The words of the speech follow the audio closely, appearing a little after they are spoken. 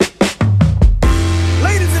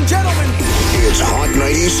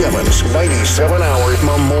Mix, 97-hour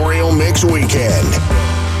Memorial Mix Weekend.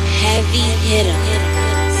 Heavy hitter,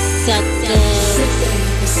 sucker.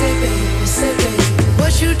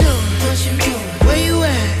 What you doing? Where you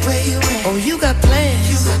at? Oh, you got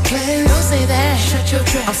plans. Don't say that. Shut your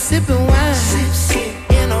trap. I'm sipping wine.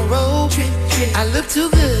 In a robe. I look too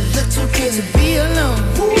good to be alone.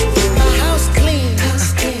 My house clean.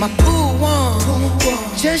 My pool warm.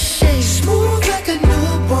 Just shake. Smooth like a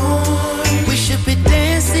newborn. We should be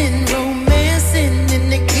dancing, romancing in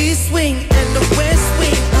the east wing and the west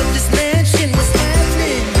wing of this mansion. What's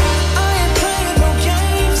happening? I ain't playing no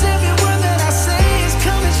games. Every word that I say is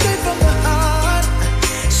coming straight from the heart.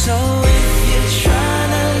 So if you're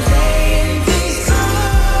tryna lay in these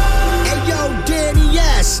arms. Hey yo, Danny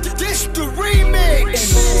S, this the remix.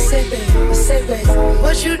 Say baby,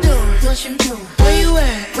 what you doing? Where you at?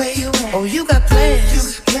 Oh, you got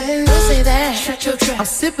plans. Don't say that. Shut your trap. I'm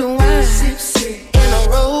sipping wine. In a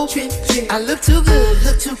robe. I look too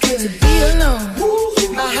good to be alone.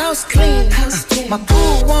 My house clean. My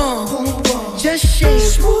pool warm. Just shake.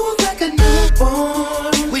 Smooth like a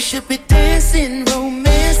newborn. We should be dancing,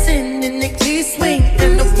 romancing in the east wing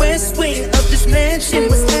and the west wing of this mansion.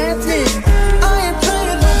 What's happening? I ain't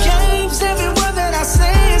playing no games. Every word that I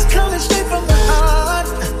say is coming straight from the heart.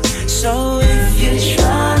 So if you're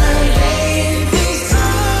tryna lay in these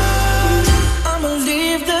arms, I'ma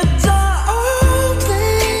leave the door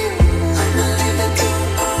open.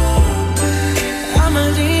 I'ma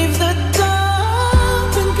leave the door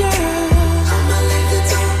open, girl.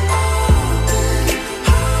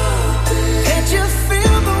 Can't you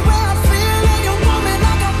feel the way I feel? And you want me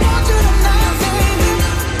like I want you tonight, baby.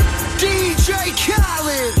 DJ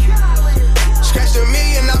Khaled. Scratched $1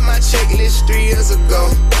 million off my checklist 3 years ago.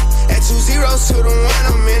 At 2 zeros to the 1,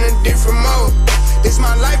 I'm in a different mode. This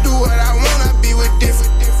my life, do what I want, I be with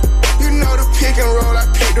different. You know the pick and roll, I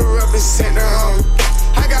picked her up and sent her home.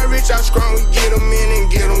 I got rich out strong, we get them in and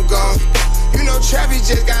get them gone. You know Travis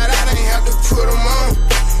just got out, I ain't have to put them on.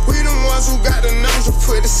 We the ones who got the numbers to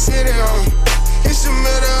put the city on. It's the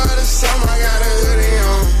middle of the summer, I got a hoodie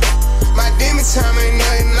on. My demon time ain't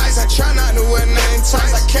nothing nice, I try not to wear nothing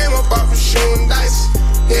tight. I came up off of shooting dice,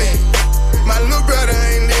 yeah. My little brother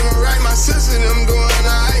ain't living right. My sister them doing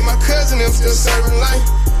alright. My cousin them still serving life.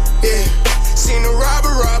 Yeah. Seen the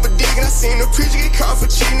robber digging. I seen the preacher get caught for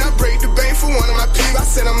cheating. I break the bank for one of my people. I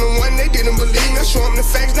said I'm the one they didn't believe me. I show them the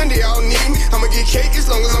facts, now they all need me. I'ma get cake as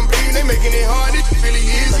long as I'm breathing. They making it hard, it's really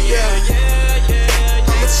easy. Yeah.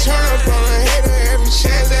 I'ma turn up on a hater every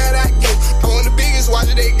chance that I get. I want the biggest watch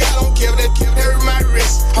that they got. Don't care if they hurt my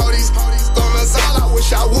wrist. All these gunners all. I wish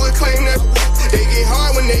I would claim that. They get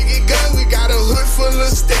hard when they get guns. We got a hood full of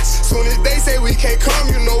sticks. Soon as they say we can't come,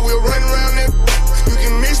 you know we'll run around that. You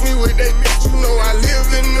can mix me with that mix. You know I live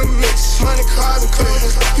in the mix. Money, cars, and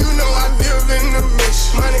clothes. You know I live in the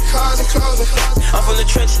mix. Money, cars, and clothes. I'm from the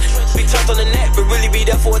trenches. Be talked on the net, but really be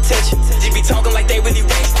there for attention. They be talking like they really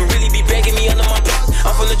rich, but really be begging me under my block.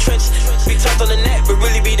 I'm from the trenches. Be talked on the net, but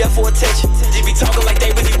really be there for attention. They be talking like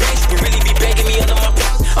they really rich, but really be begging me under my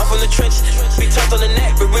block. I'm from the trenches. Be talked on the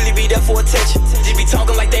net, but really be there for attention. They be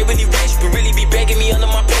talking like they really rich, but really be begging me under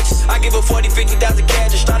my pictures. I give her 40, 50,000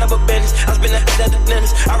 cash to start up a business. I spend that at the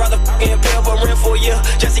dentist. I'd rather fucking pay up a rent for a year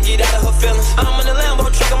just to get out of her feelings. I'm in the Lambo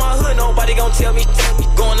truck in my hood, nobody gon' tell me.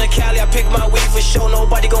 Going to Cali, I pick my weed for sure,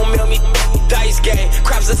 nobody gon' mail me. Dice game,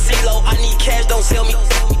 crops a CeeLo, I need cash, don't sell me.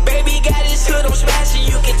 Baby got his hood, I'm smashing,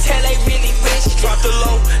 you can tell they really rich. Drop the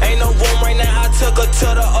low, ain't no room right now, I took her to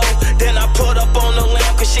the O. Then I put up on the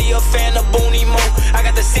lamp, cause she a fan of Booney Mo. I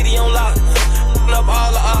got the city on lock, up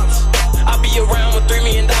all the ops. I be around with $3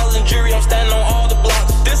 million in jury, I'm standing on all the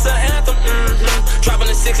blocks. This an anthem, dropping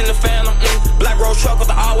the 6 in the Phantom, Black Rose truck with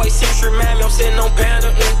the always see-through mammy, I'm sitting on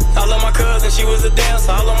Panda, I love my cousin, she was a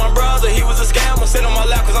dancer. I love my brother, he was a scammer. Sit on my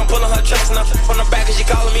lap cause I'm pulling her tracks, and I from the back cause she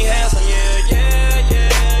calling me handsome.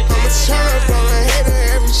 Yeah. I'ma turn up on a hater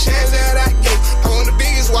every chance that I get. I want the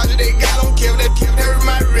biggest watch that they got, don't care if they hurt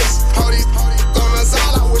my wrist. All these gunners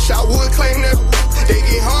all, I wish I would claim that. They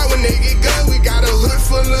get hard when they get guns, we got a hood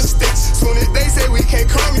full of sticks. Soon as they say we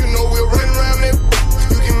can't come, you know we'll run around that.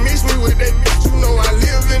 You can mix me with that mix, you know I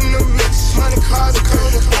live in the mix. Money, cars, and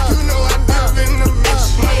clothes, you know I live in the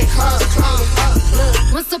mix. Money, cars, and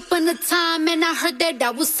clothes. Once upon a time, and I heard that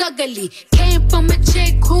I was ugly. Came from a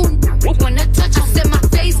chick who wanna touch. I said my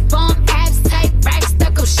face bomb, abs tight, rack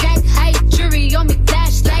stuck up, shack height, jury on me,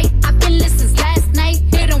 flashlight. I've been listening last night.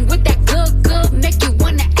 Hit 'em with that good, make you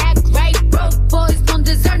wanna act right. Broke boys don't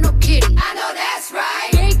deserve no kitty. I know that's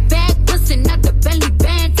right. Big bag, pussy, not the Bentley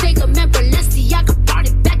band. Take a man, Balenciaga, brought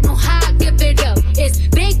it back, know how I give it up. It's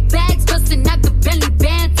big bags, pussy, not the Bentley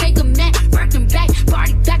band. Take a man, working back,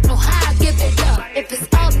 party back, know how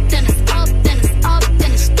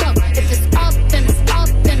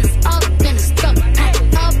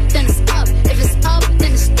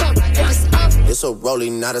It's a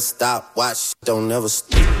rolling, not a stopwatch. Don't never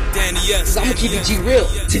stop. Danny, yes. I'ma keep it G real.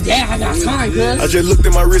 Today I got time, cuz. I just looked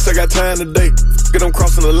at my wrist, I got time today. Get I'm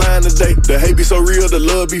crossing the line today. The hate be so real, the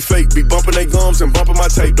love be fake. Be bumping they gums and bumping my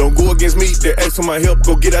tape. Don't go against me, they ask for my help.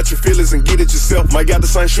 Go get out your feelings and get it yourself. Might got the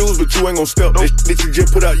same shoes, but you ain't gon' step. That you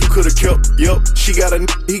just put out, you could've kept. Yup, she got a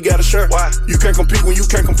he got a shirt. Why? You can't compete when you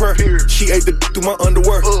can't compare. She ate the through my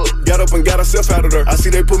underwear. Got up and got herself out of there. I see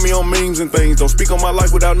they put me on memes and things. Don't speak on my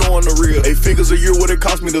life without knowing the real. 8 figures a year, what it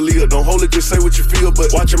cost me to live. Don't hold it, just say what you feel.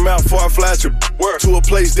 But watch your mouth before I fly at you. To a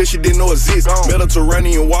place that she didn't know exists.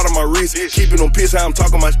 Mediterranean water my wrist. Keeping on piss how I'm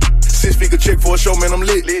talking my 6-figure check for a show, man, I'm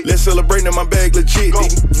lit. Let's celebrate in my bag legit.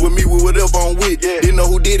 These with me with whatever I'm with. Didn't know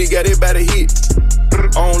who did it, got everybody hit. I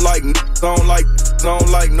don't like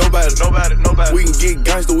nobody. We can get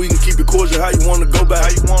gangster, we can keep it cordial. How you wanna go back?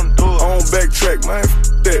 How you wanna do it? I don't backtrack, man.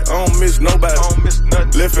 That I don't miss nobody. I don't miss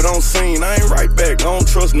nothing. Left it on scene, I ain't right back. I don't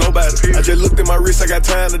trust nobody. I just looked at my wrist, I got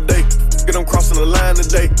time today. Get them crossing the line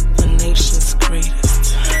today. The nation's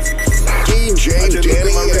greatest. DJ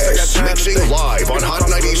Danny S. Mixing live on Hot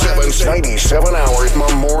 97's 97 Hours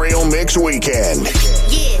Memorial Mix Weekend.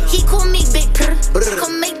 Yeah, he call me Big Purr.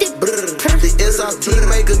 Come make the The SRT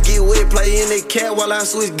maker get wet, play in that cat while I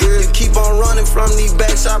switch gears. Keep on running from these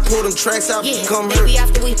backs, I pull them tracks out. Yeah, come baby, here.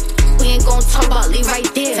 after we ain't gon' talk about leave right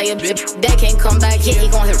there. Tell your bitch that can't come back. Yeah, he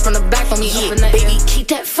gon' hit from the back on me. Yeah, baby, keep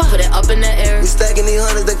that fuck. Put it up in the air. We stacking these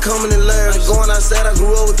hundreds that coming in layers. Going outside, I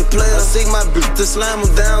grew up with the players. I seek my bitch to slam them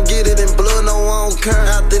down, get it in blood, no one care.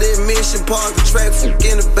 After that mission, park the track,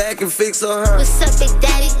 in the back and fix her. What's up, big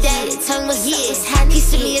daddy? Tell me what's up, what's happening. He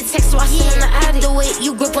sent me a text while I sit in the attic. The way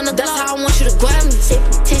you grip on the block, how I want you to grab me. Say,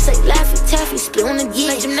 taste like Laffy Taffy, split on the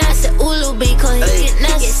like gymnastics. Ooh, little bitch, cause he get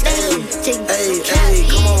nasty. Hey,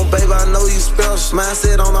 come on, baby, I know you special.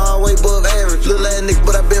 Mindset on all way above average. Little ass nigga,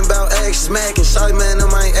 but I been about action. Smacking, shawty man, them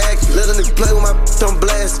I ain't acting. Let a nigga play with my don't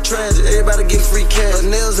blast the transit. Everybody get free cash. But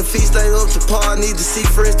nails and feet stay up to par. Need to see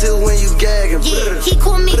friends till when you gagging. Yeah, he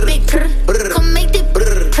call me Big Purr. Come make the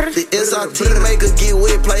purr. The SRT maker get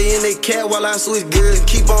wet, play in that cat while I switch gears.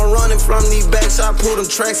 Keep on running from these backs, I pull them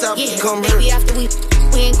tracks out. Yeah, come baby, here. after we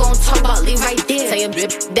ain't gon' talk about leave right there. Tell your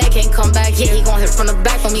bitch that can't come back. Yeah, he gon' hit from the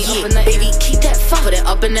back on me. Yeah, up in the baby, keep that fuck. Put it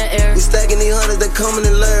up in the air. We stacking these hundreds that coming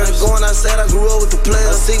in layers. Going outside, I grew up with the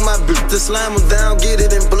players. I seek my bitch to slam them down, get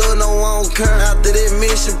it in blood, no one care. After that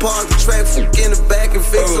mission, park the track, in the back and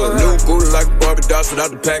fix her. New booty like Barbie dolls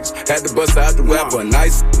without the packs. Had to bust out the rapper.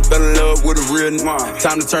 Nice, fell in love with a real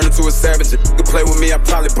time to turn into a savage. If you could play with me, I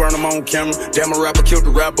probably burn him on camera. Damn, a rapper killed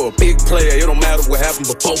the rapper. A big player, it don't matter what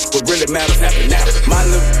happened, but both what really matters happen now. My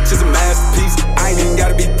love, she's a masterpiece. I ain't even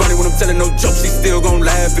gotta be funny when I'm telling no jokes. She still gon'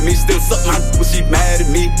 laugh at me. Still suck my when she mad at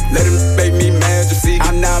me. Let him make me mad to see. I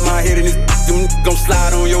nod my head in this gon'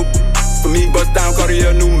 slide on your for me. Bust down,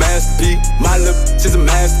 Cartier, new masterpiece. My love, she's a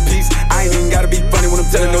masterpiece. I ain't even gotta be funny when I'm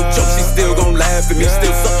telling no jokes. She still gon' laugh at me.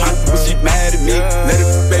 Still suck my when she mad at me. Let him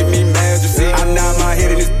make me mad to see. I nod my head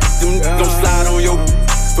in this gon' slide on your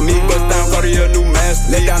for me. Bust down, Cartier, new masterpiece.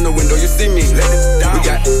 Let down the window, you see me. Let it down. We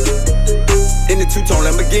got in the two-tone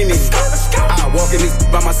Lamborghini. I walk in this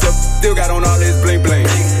by myself, still got on all this bling bling.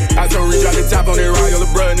 I told Rich on the top on that Royal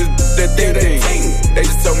LeBron, that thing. They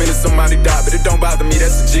just told me that somebody died, but it don't bother me,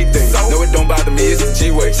 that's the G thing. No, it don't bother me, it's the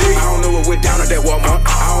G-way. I don't know what went down at that Walmart.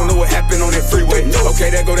 I don't know what happened on that freeway. Okay,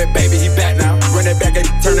 there go that baby, he back now. Run that back and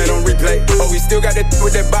turn that on replay. Oh, he still got that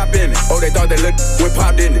with that bop in it. Oh, they thought that look went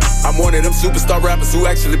popped in it. I'm one of them superstar rappers who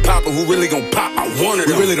actually pop, who really gon' pop. I wanted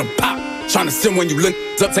them. We really done pop. Tryna send when you look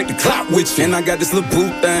up, take the clout with you. And I got this little boo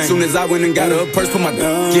thing. Soon as I went and got her a purse, put my in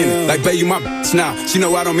it. Like, babe, you my bitch now. She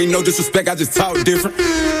know I don't mean no disrespect, I just talk different.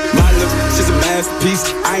 My look, she's a masterpiece.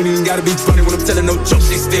 I ain't even gotta be funny when I'm telling no jokes.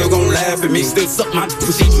 She still gon' laugh at me. Still suck my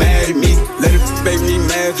when she mad at me. Let it make me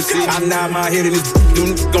mad, you see. I nod my head in this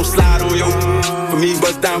gon' slide on your for me.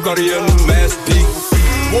 Bust down, Cartier, new masterpiece.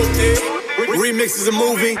 Whooped it. Remix is a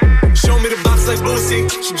movie. Show me the box like Boosie.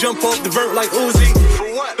 She jump off the vert like Uzi.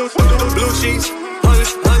 Blue cheese,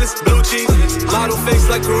 honest, blue cheese. Lotto face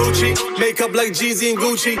like Carucci. Makeup like Jeezy and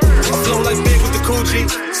Gucci. I flow like Big with the Coochie.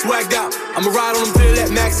 Swagged out, I'ma ride on them till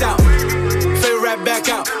that max out. Favorite rap back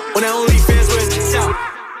out. On that OnlyFans where it's out.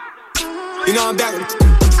 You know I'm back.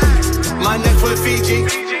 My neck full of Fiji.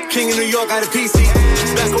 King of New York out of PC.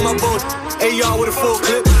 Back on my boat. AR with a full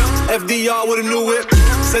clip. FDR with a new whip.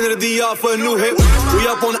 Send it to DR for a new hit. We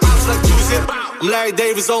up on the ops like 2-zip. I'm Larry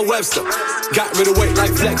Davis on Webster. Got rid of weight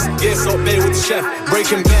like Flex. Yeah, so bad with the chef.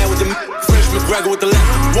 Breaking Bad with the Fresh McGregor with the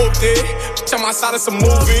left. Whooped it. On my side, it's a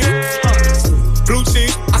movie. Blue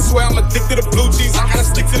cheese. I swear I'm addicted to blue cheese. I gotta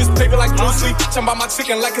stick to this paper like blue sleep. Talking about my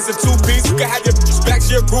chicken like it's a 2-piece. You can have your bitch back to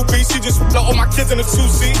your groupie. She just blow all my kids in a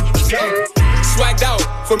 2-seat. swagged out.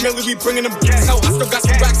 Familiar, we bringing them out. I still got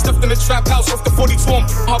some racks stuffed in the trap house. Off the 42, I'm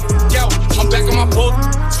out. I'm back on my boat,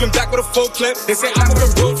 swim back with a full clip. They say I'm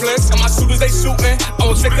moving ruthless, and my shooters they shooting. I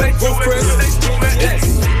won't check they roof, Chris.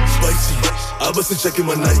 Spicy, I wasn't checking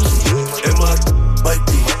my Nike. And my might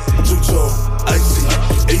be too tall, icy.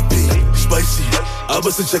 AP, spicy, I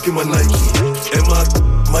wasn't checking my Nike. And my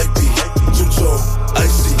might be too tall,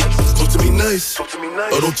 icy. Talk to me nice,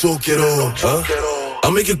 or don't talk at all, huh? I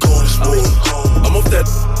make it go on small. I'm off that.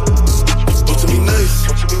 Talk to me nice,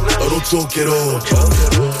 or don't talk at all,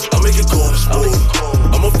 huh? I make it go on small.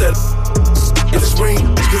 I'm off that. If it's rain,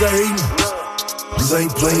 it's cause I hate them. Cause I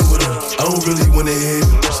ain't playing with them. I don't really wanna hit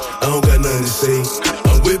them. I don't got nothing to say.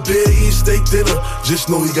 I'm with Bear eating steak dinner. Just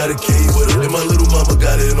know he got a K with her. And my little mama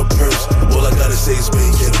got it in her purse. All I gotta say is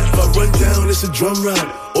bacon. If I run down, it's a drum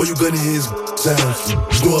ride. All you gonna hear is sound.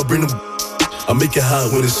 You know I bring them. I make it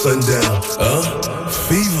hot when it's sundown.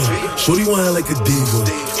 Fever. Shorty want like a diva.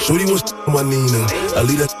 Shorty wants my Nina. I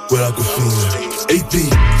leave that where Aquafina. AP,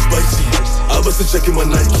 spicy. I wasn't checking my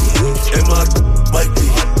Nike. And my might be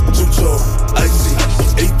too tall, icy.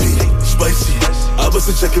 AP, spicy. I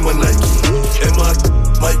wasn't checking my Nike. And my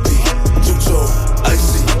might be too tall,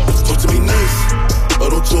 icy. Talk to me nice,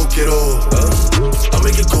 or don't talk at all, huh? I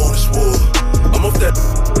make it go on this war. I'm off that.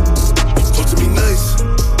 Talk to me nice,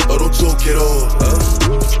 or don't talk at all, huh?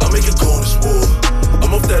 I make it go on this war.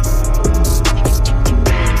 I'm off that.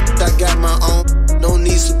 I got my own, don't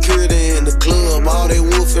need security in the club. All they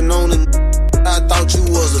wolfing on the I thought you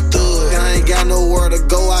was a thug. I ain't got nowhere to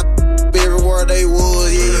go. I everywhere they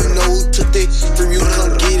was. Yeah, you know who took it from you.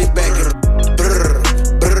 Come get it back and brr,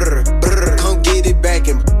 brr, brr. Come get it back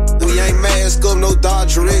and we ain't mask up, no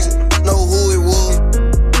Dodger X. Know who it was.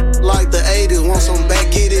 Like the 80s, want some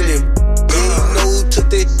back, get it in. Yeah, you know who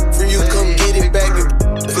took it from you. Come get it back and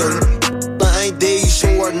I ain't dead, you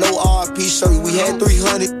should wear no RP shirt. We had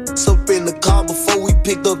 300 up in the car before we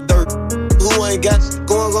picked up dirt. Who ain't got,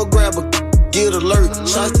 go grab a get alert.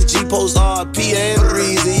 Shots to G-Post, RP, and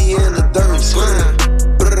Reezy, he in the dirt.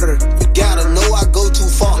 Brr, you gotta know I go too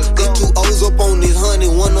far. Got 2 O's up on this honey,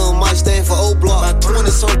 one of them might stand for O-Block. My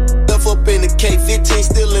 20-something left up in the K, 15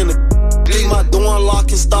 still in the. Leave my door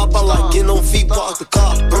unlocked and stop, I like getting on feet, park the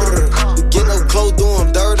car. Brr, get no clothes,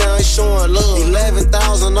 doing dirty, I ain't showing love.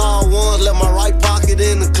 11,000 all ones, left my right pocket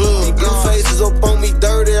in the club. Blue faces up on me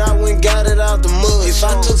dirty, I went got it out the mud. If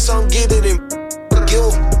I took some, get it in.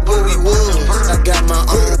 Give where we was. I got my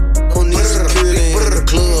own, don't need security in the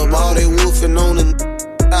club. All they wolfing on the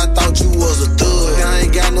I thought you was a thug. I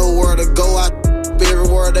ain't got nowhere to go. I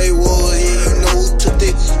everywhere they was. Yeah, you know who took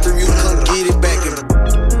it from you. Come get it back and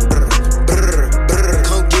brr, brr,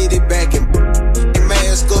 come get it back and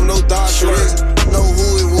mask up, no Dodger X. Know who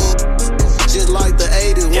it was. Just like the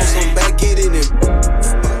 80s, want some back, get it in.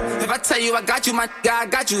 If I tell you I got you, my guy, I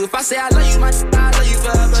got you. If I say I love you, my I love you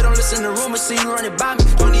forever. Don't listen to rumors, see you running by me.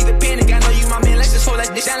 Don't even panic, I know you my man. Let's just hold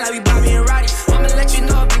that dick down like we Bobby and Roddy. I'ma let you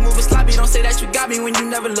know if you moving sloppy. Don't say that you got me when you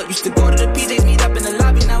never look. Used to go to the PJs, meet up in the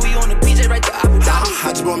lobby. Now we on the PJ right to Abu Dhabi. I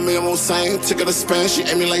just bought me a more same. Took her to Spain, she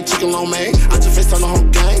ate me like chicken lo mein. I just faced on the whole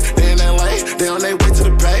gang. They in LA, they on their way to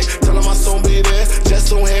the bay. Tell them my son be there,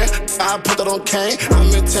 just on here. I put that on cane. I'm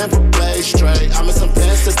in Tampa Bay straight. I'm in some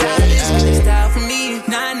pants today. Style for me,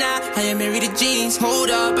 nah, I am married to jeans. Hold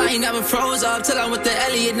up, I ain't never froze up till I went to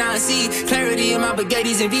Elliot. Now I see clarity in my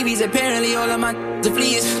baguettes and VVs. Apparently all of my the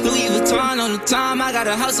fleas. Louis Vuitton all the time. I got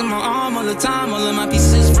a house on my arm all the time. All of my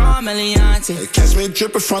pieces from Eliante. They catch me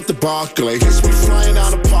dripping front the Barclay. Catch me flying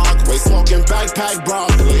down the parkway. Smoking backpack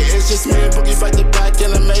broccoli. It's just me and Boogie back to back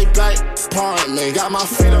in the Maybach apartment. Got my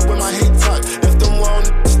feet up with my heat tucked. If them won't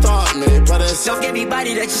start me, but it's don't give me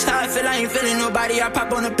body, that's just how I feel. I ain't feeling nobody. I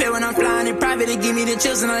pop on the pill when I'm flying in private. They give me the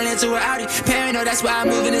chills and I land to an Audi. Paranoid, that's why I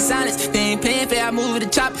move in the silence. They ain't paying fair, I move with the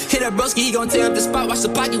chop. Hit a broski, he gon' tear up the spot. Watch the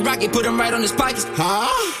pocket rocket, put him right on his pockets. Huh?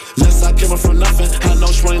 Yes, I came up from nothing. Had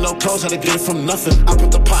no money, no clothes, had to get it from nothing. I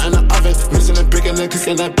put the pot in the oven, mixing it big and then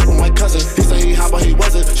cooking that with my cousin. He said he hot, but he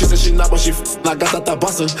wasn't. She said she not, but she I got that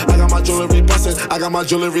bustin'. I got my jewelry bustin', I got my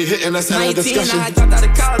jewelry hitting, that's end of discussion. I dropped out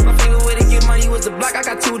of college, my favorite way to get money was the block. I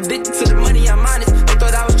got too addicted to the money, I'm honest. They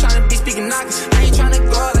thought I was trying to be speaking knockers. I ain't trying to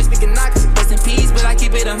go out like speaking knockers. Rest in peace, but I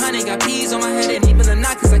keep it 100. Got peas on my head and even the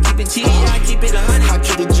knockers. I keep it G, I keep it 100. I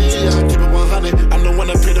keep it G, I keep it 100. I know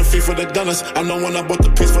when I pay the fee for the gunners. I know when I bought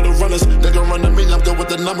the piece for the runners. They gon' run to me, I'm good with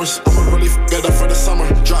the numbers. I'ma really get up for the summer.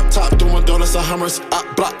 Drop top, doing donuts and Hummers. I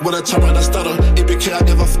block with a chopper that stutter. EBK, I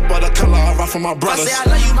give a by the color. I rock for my brothers. I say I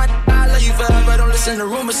love you, I love you forever. Don't listen to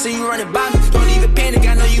rumors, see you running by me. Don't even panic,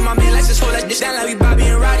 I know you my man. Let's just hold that dish down like we Bobby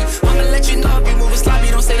and Roddy. I'ma let you know if you moving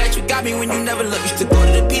sloppy. Don't say that you got me when you never look. Used to go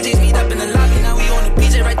to the PJs, meet up in the lobby. Now we on the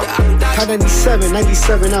PJ right there. Had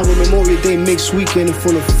 97 hour Memorial Day mix weekend in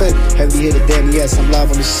full effect. Heavy hitter Danny S, I'm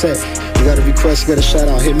live on the set. You got a request, you got a shout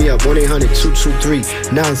out, hit me up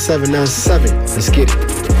 1-800-223-9797. Let's get it.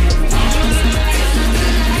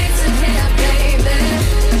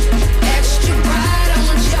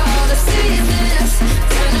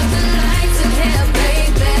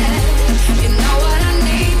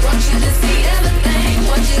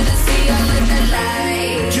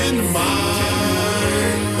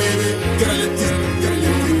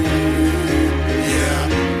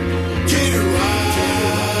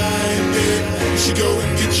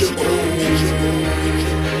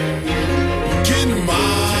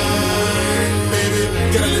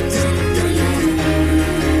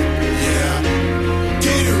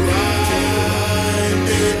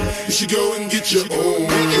 Go and get your own.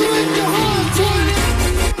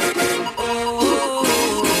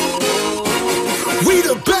 We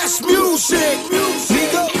the best music.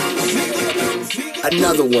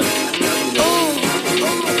 Another one.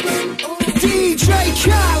 DJ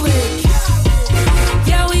Khaled.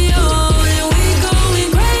 Yeah, we on and we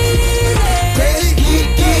going crazy. Let's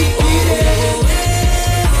get it.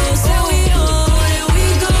 Say we on and we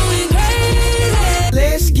going crazy.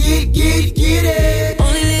 Let's get it.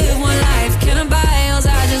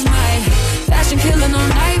 Killing on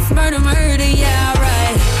knife, murder, yeah,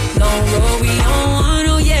 right. Long road we on,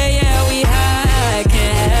 oh yeah, we high.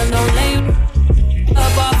 Can't have no lane,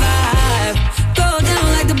 up our vibe. Go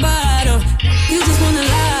down like the bottom, you just wanna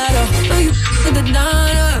lie, though. You with the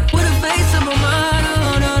donor, with a face of a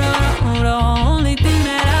model. No, the only thing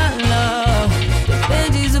that I love. The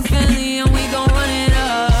veggies are Philly and we gon' run it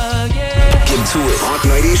up, yeah. Into it. Hot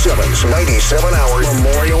 97's 97 hours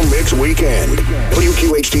Memorial Mix Weekend.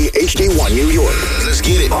 WQHD HD1 New York. Let's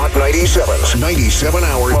get it. Hot 97's 97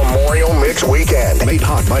 hour Memorial Mix Weekend. Made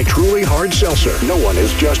hot by Truly Hard Seltzer. No one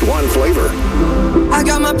is just one flavor. I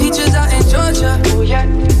got my peaches out in Georgia. Oh yeah.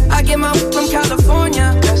 I get my from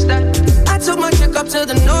California. That's that. I took my chick up to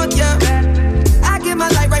the north, yeah. I get my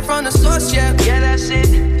light right from the source, yeah. Yeah, that's it.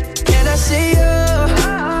 And I see you.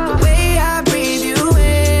 The way I breathe you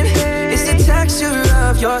in. It's the texture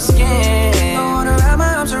of your skin. I wanna wrap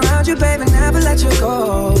my arms around you, baby, never let you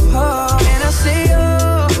go. And I see you.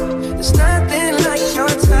 There's nothing like your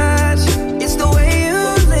touch. It's the way you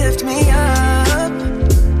lift me up.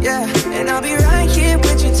 Yeah, and I'll be right here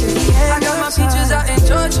with you till the end. I got my peaches out in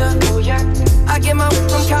Georgia. Oh yeah. I get my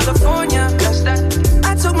from California. That's that.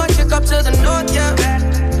 I took my chick up to the north, yeah.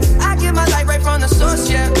 I get my light right from the source,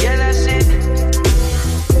 yeah. Yeah, that's it.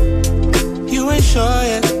 You ain't sure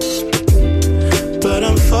yet, but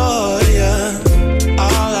I'm for ya.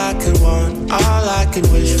 All I could want, all I could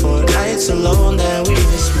wish for. Nights alone that we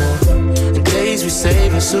miss more, and days we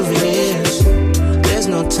save as souvenirs. There's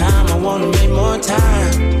no time, I wanna make more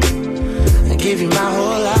time and give you my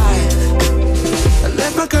whole life. I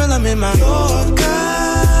left my girl, I'm in my Yorker.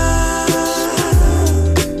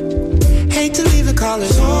 Hate to leave it, call it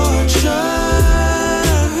torture.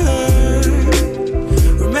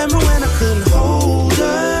 Remember when I couldn't hold her?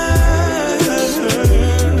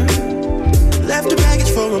 Left the baggage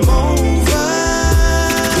for a mover.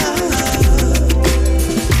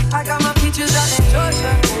 I got my peaches out in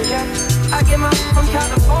Georgia. Oh yeah. I get my from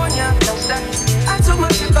California. That's that. I took my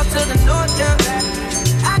trip up to the north, yeah.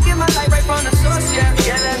 I get my light right from the source, yeah.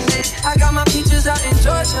 Yeah, that's it. I got my peaches out in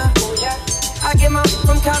Georgia. Oh yeah. I get my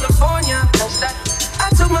from California. That's that. I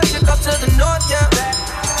took my trip up to the north, yeah.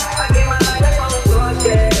 I get my light right from the source,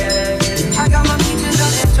 yeah. I got my peaches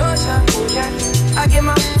out in Georgia. Oh yeah. I get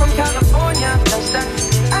my from California. That's that.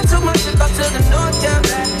 I took my trip up to the north, yeah.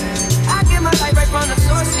 I get my light right from the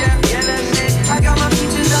source, yeah. Yeah, that's it. I got my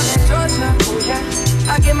peaches out in Georgia. Oh yeah.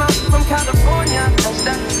 I get my from California. That's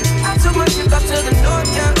that. I took my trip up to the north,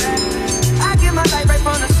 yeah. I get my light right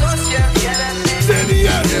from the source, yeah. Yeah, that's it. Danny,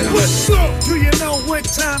 what's up? Do you know what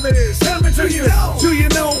time it is? Tell me, do you know? Do you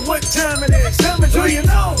know what time it is? Tell me, do you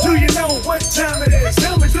know? Do you know what time it is?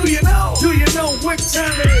 Tell me, do you know? Do you know what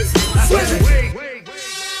time it is? Wait.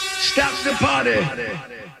 Stop the party.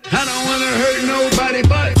 I don't wanna hurt nobody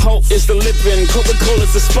but Hope is the living,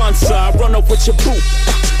 Coca-Cola's the sponsor. I run up with your poop,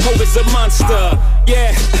 Hope is a monster.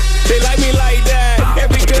 Yeah, they like me like that.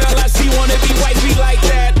 Every girl I see wanna be wifey like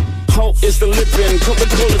that. Hope is is the living,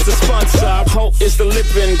 Coca-Cola's the sponsor. Ho is the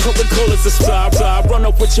living, Coca-Cola's the star. Run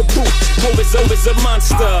up with your boo, Ho is always a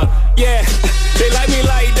monster. Yeah, they like me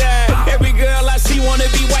like that. Every girl I see wanna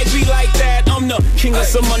be wifey like that. I'm the king of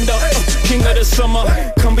Samunda, king of the summer.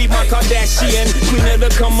 Come be my Kardashian, queen of the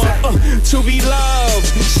come up. To be loved,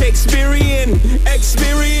 Shakespearean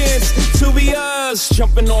experience. To be us,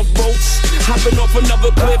 jumping off boats, hopping off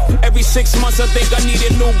another cliff. Every 6 months I think I need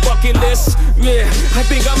a new bucket list. Yeah, I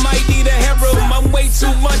think I might need a harem. I'm way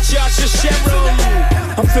too much, y'all should share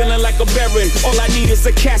 'em. I'm feeling like a baron, all I need is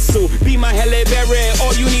a castle. Be my Halle Berry,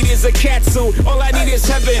 all you need is a catsuit. All I need is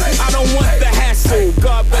heaven, I don't want the hassle.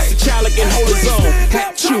 God bless the child that can hold his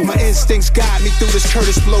own. My instincts guide me through this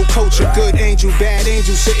Curtis Blow culture. Good angel, bad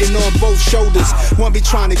angel sitting on both shoulders. One be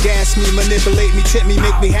trying to gas me, manipulate me, tip me,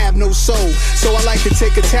 make me have no soul. So I like to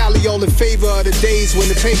take a tally all in favor of the days when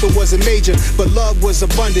the paper wasn't major, but love was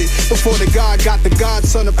abundant. Before the God got the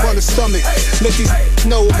godson upon the stomach. Let these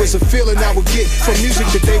know it was a feeling I would get from music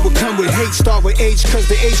that they would come with. Hate start with H, cause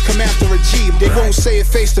the H come after a G. They won't say it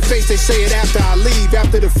face to face, they say it after I leave.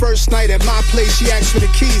 After the first night at my place, she asked for the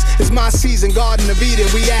keys. It's my season, Garden of Eden,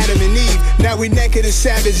 we Adam and Eve. Now we naked in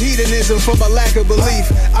savage hedonism from a lack of belief.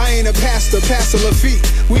 I ain't a pastor, Pastor Lafitte.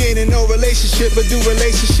 We ain't in no relationship, but do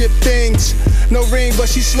relationship things. No ring, but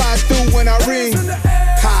she slides through when I ring.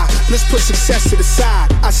 Ha, let's put success to the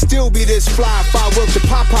side. I still be this fly if I work the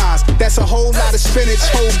Popeyes. That's a whole lot of spinach,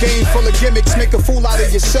 whole game full of gimmicks. Make a fool out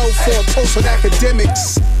of yourself for a post on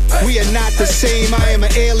academics. We are not the same, I am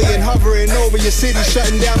an alien hovering over your city,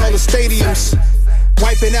 shutting down all the stadiums.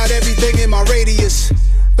 Wiping out everything in my radius.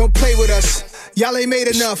 Don't play with us, y'all ain't made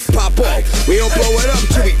enough. Pop off, we don't blow it up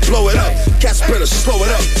till we blow it up. Cats better slow it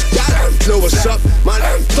up. Y'all know what's up, man,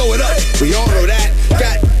 throw it up. We all know that.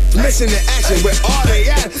 Got missing the action, where are they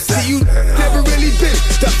at? See, you never really been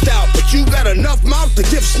stuffed out, but you got enough mouth to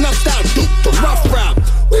get snuffed out. Duke the rough route.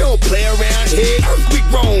 We don't play around here. We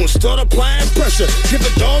grown, start applying pressure. Give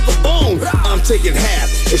a dog a bone. I'm taking half.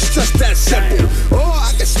 It's just that simple. Or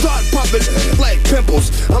I can start popping like pimples.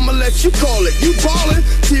 I'ma let you call it. You ballin'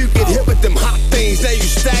 till you get hit with them hot things. Now you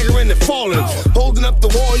staggering and falling. Holding up the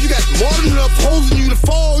wall. You got more than enough holding you to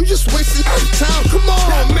fall. You just wasting time. Come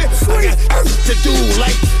on, man. I got to do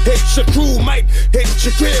like hit your crew, might hit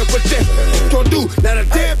your crib, but then don't do not a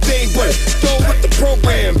damn thing, but go with the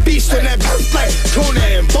program. Beast on that like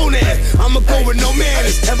Conan, Bonan. I'ma go with no man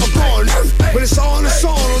is ever gone. When it's all in the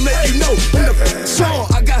song, I'll let you know. In the song,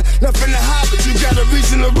 I got nothing to hide, but you got a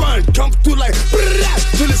reason to run. Come through like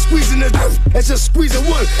till it's squeezing the it's just squeezing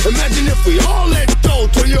one. Imagine if we all let go,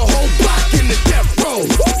 turn your whole block into death row.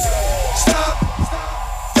 Stop,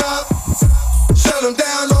 stop, shut them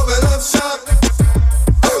down, open up shop.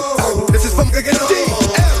 This is from DMX.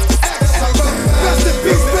 Rest in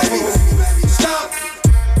peace, baby. Stop,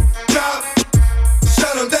 drop,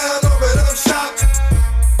 shut them down, open up shop.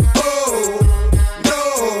 Oh, no,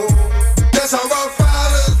 that's how Rough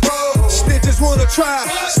Riders roll. Snitches wanna try,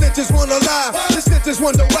 snitches wanna lie. The snitches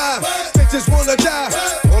wonder why, snitches wanna die.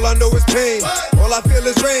 All I know is pain, all I feel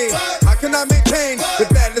is rain. How can I maintain the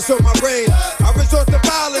badness on my brain? I resort to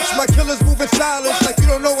violence, my killers moving silence. Like you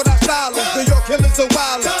don't know what I silence, New York killers are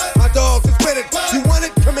wild. My dogs is with it, you want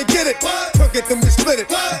it, come and get it. Took it, then we split it,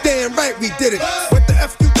 damn right we did it. What the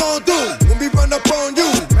F you gon' do when we run up on you?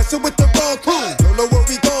 Messing with the wrong crew, don't know what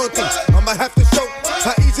we gon' do. I'ma have to show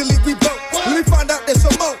how easily we broke. When we find out there's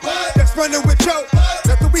some more that's running with Joe,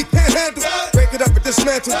 nothing we can't handle. Break it up and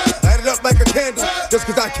dismantle, light it up like a candle. Just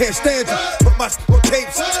cause I can't stand you, put my on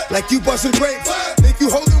tapes like you busting grapes. Think you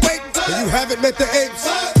holding weight, and you haven't met the apes.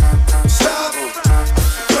 Stop,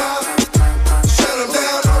 drop, shut them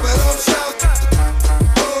down, open up shop.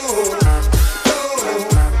 Oh, oh,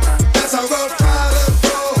 that's how Rough Riders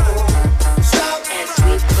roll. Stop,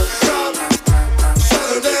 drop, shut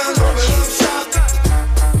them down, open up shop.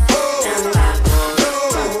 Oh, no,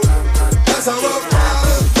 that's how Rough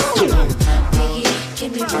Riders roll. Biggie,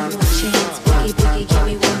 give me one more chance. Biggie, Biggie, give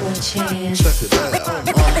me one more chance. Check it out.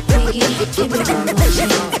 Biggie, give me one more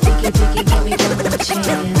chance. Biggie, Biggie, give me one more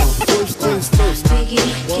chance. First things first. Biggie,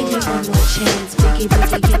 give me one more chance. Biggie,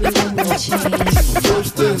 Biggie, give me one more chance.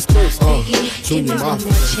 First things first. Biggie, give me one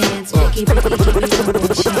more chance. Biggie, Biggie, give me one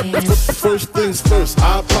more chance. First things first,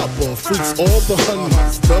 I pop on freaks, all the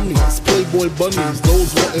honeys, dummies, playboy bunnies,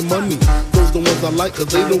 those wanting money. Those the ones I like, cause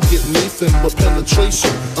they don't get nothing but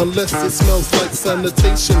penetration. Unless it smells like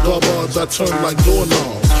sanitation, garbage I turn like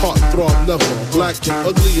doorknobs. heartthrob never, black and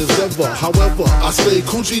ugly as ever. However, I stay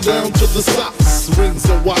coochie down to the socks, rings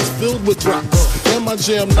and watch filled with rocks. And my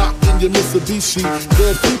jam knock in your Mitsubishi.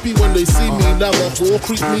 Girl peepee when they see me, never whore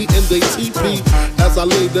creep me in they teepee. As I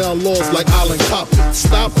lay down laws like Island Coppin.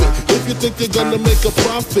 Stop it, if you think you're gonna make a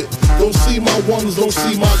profit. Don't see my ones, don't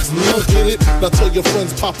see my look in it. Now tell your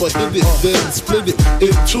friends Papa hit it, then split it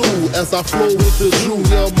in two. As I flow with the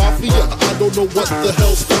Junior Mafia, I don't know what the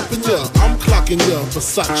hell's stopping ya. I'm clocking ya,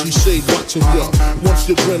 Versace shade watching ya. Once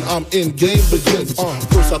you grin, I'm in, game begins.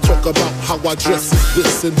 First I talk about how I dress is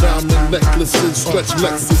this, and diamond necklaces, stretch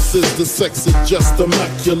Lexuses. The sex is just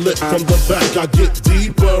immaculate. From the back I get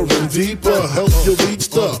deeper and deeper, help you reach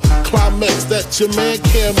the climax that your man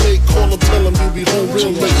can't make. Call him, tell him you be home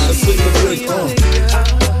real late. Let's sing the break.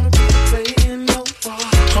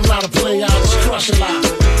 I'm not a player, I just crush a lot.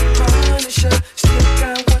 Punisher, still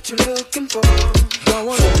got what you're looking for. Don't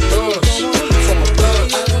wanna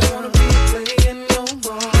be playing no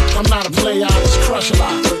more. I'm not a player, I just crush a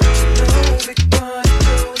lot.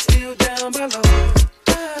 Still down below.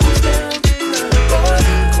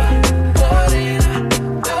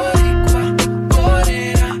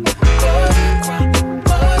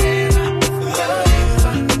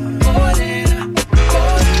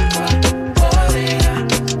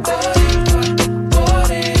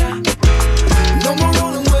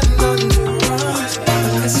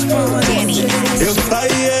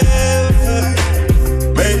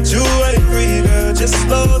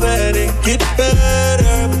 Get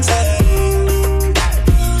better with time.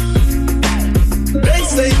 They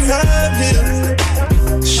say time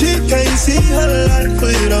heals. She can't see her life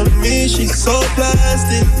without me. She's so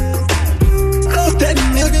plastic. Oh, that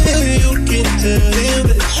nigga, you can tell him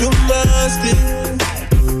that you lost it.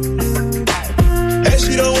 And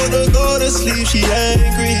she don't wanna go to sleep. She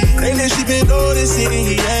angry. Lately she been noticing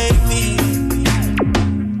he ain't me.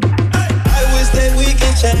 I wish that we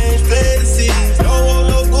can change places. Don't want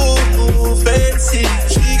no good. Fancy,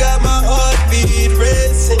 she got my heartbeat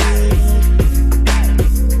racing.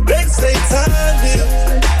 They say time heals.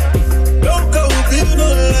 Don't go live no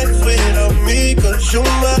life without me, cause you're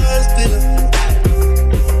mine still.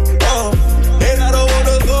 And I don't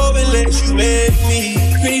wanna go and let you make me.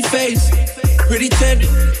 Pretty face, pretty tender,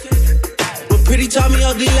 but pretty taught me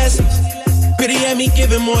ugly lessons. Pretty had me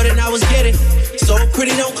giving more than I was getting. So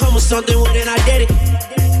pretty don't come with something, well then I did it.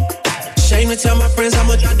 Shame to tell my friends how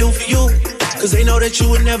much I do for you, cause they know that you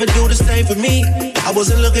would never do the same for me. I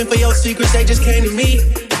wasn't looking for your secrets, they just came to me.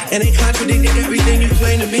 And they contradicted everything you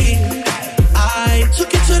claimed to me. I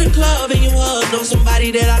took you to the club and you hugged on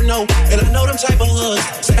somebody that I know. And I know them type of hugs.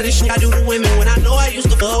 Said this shit I do to women when I know I used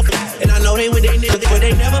to fuck. And I know they with they niggas, but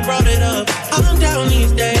they never brought it up. I'm down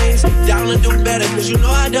these days, down to do better, cause you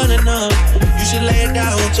know I done enough. You should lay it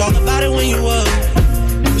down, talk about it when you up.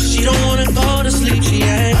 She don't wanna go to sleep, she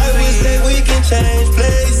ain't. I wish that we can change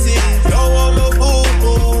places. Don't want no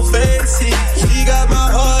boo-boo fancy. She got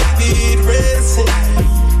my heartbeat racing.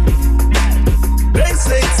 They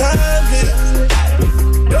say time heals.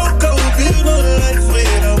 Don't go live no life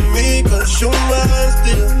without me, cause you're mine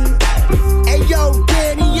still. Hey yo,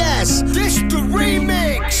 Danny, yes, this the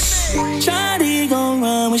remix. Shawty gon'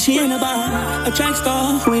 run when she in the bar. A track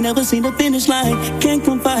star who ain't never seen the finish line. Can't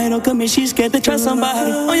confide or commit, she scared to trust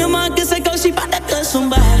somebody. On your mind, guess I go, she bout to cut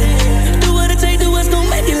somebody. Do what it take, do what's gon'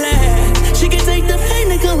 make it last. She can take the pain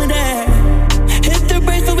that come with that. Hit the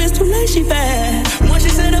brake, so it's too late, she fast. Once she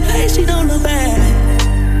set the pace, she don't look back.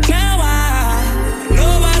 Now I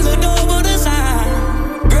know I looked over the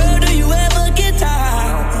side. Girl, do you ever get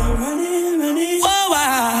tired?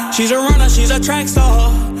 Whoa, she's a runner, she's a track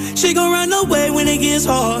star. She gon' run away when it gets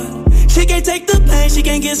hard. She can't take the pain, she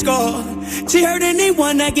can't get scarred. She hurt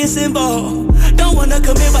anyone that gets involved. Don't wanna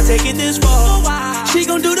commit by taking this far. She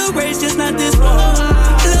gon' do the race, just not this far.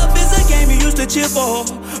 Love is a game you used to cheer for.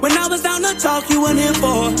 When I was down to talk, you weren't here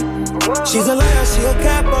for. She's a liar, she a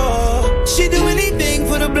capo. She do anything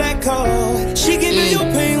for the black card. She give you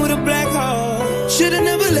your pain with a black heart. Should've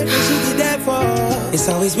never let me she get that far. It's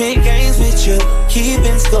always been games with you,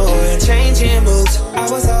 keeping score and changing moves. I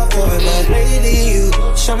was all for it, but lately you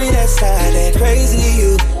show me that side, that crazy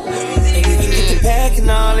you. And you can get the pack and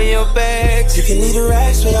all of your bags. You can leave the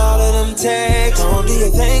racks with all of them tags. Don't do your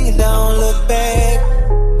thing and don't look back.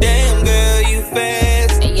 Damn girl, you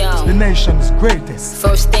fast. Hey yo, the nation's greatest.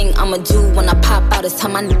 First thing I'ma do when I pop out is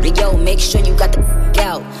tell my nigga, yo, make sure you got the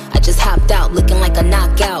out. I just hopped out looking like a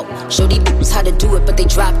knockout. Show these bitches how to do it, but they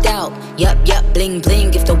dropped out. Yup, bling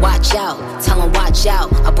bling, if to watch out. Tell them watch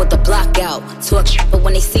out, I put the block out. Talk shit, but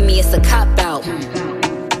when they see me, it's a cop out.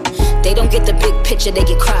 They don't get the big picture, they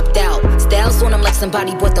get cropped out. Styles on them like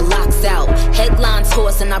somebody brought the locks out. Headlines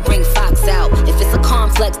horse and I bring Fox out. If it's a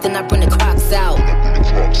complex, then I bring the Crocs out.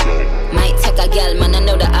 Might take a gal, man, I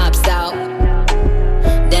know the ops out.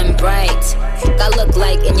 Them bright, I look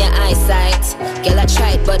like in your eyesight. Girl, I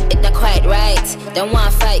tried, but it not quite right. Don't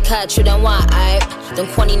want fight, cut you, don't want hype. Them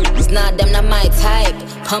corny niggas, nah, them not my type.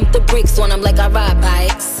 Pump the brakes on them like I ride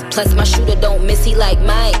bikes. Plus my shooter don't miss, he like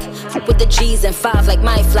Mike. Fuck with the G's and 5 like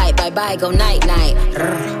my flight. Bye bye, go night night.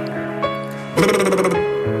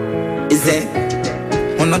 Is it?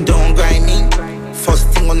 When I don't grind me, first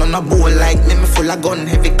thing on a bowl like me full of gun,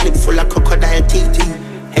 heavy clip full of crocodile teeth.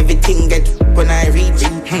 Everything get when I reach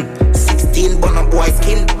 16 bun a boy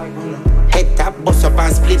skin. Head tap, bust up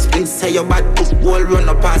and split. Say your bad book, wall run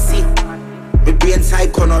up and see. My brain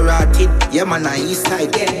side corner rotted. Yeah man, I east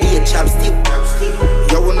side, be a chapstick.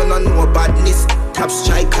 You wanna know badness, top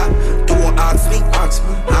striker. Don't ask me. Ask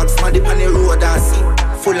my dip on the road I see.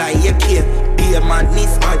 Full of AK, be a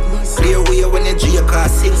madness. Clear way when you drink car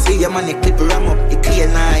 6. See your man, you clip ram up, you clear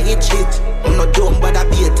now hit shit. I'm not dumb, but I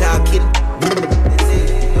be a talking.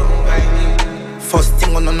 First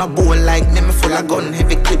thing on a bowl like me full of gun,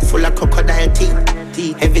 heavy clip full of crocodile teeth.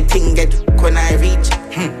 Everything get when I reach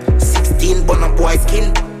 16 bun a boy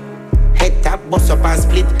skin. Head tap, bust up and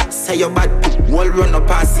split. Say your bad wall run up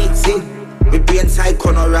and see. My brain side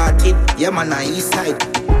corner rotted. Yeah man, I east side.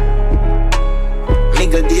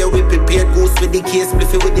 Nigga there we prepared goose with the case.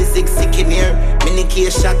 Bliffy with the sick in here. Mini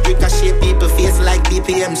case shot, ricochet people face like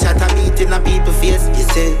BPM. Shot a beat in a people face. You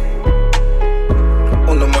say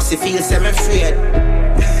no must feel semi-afraid.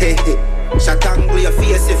 Shot angle your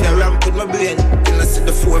face if you ramp with my brain. Then I see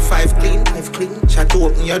the 4-5 clean. Shot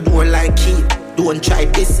open your door like key. Don't try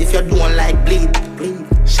this if you don't like bleed.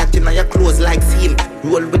 Shot in your clothes like seam.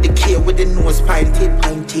 Roll with the K with the nose pinted.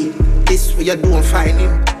 This way you don't find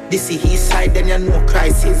him. This is his side then you know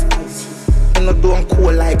crisis. You know don't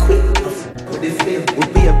cool like who. We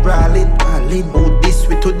be a brawling. Oh this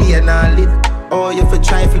with today and all it. Oh, you for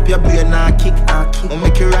try flip your brain and kick. Or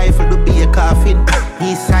make your rifle to be a coffin.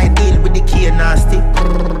 East side deal with the key nasty.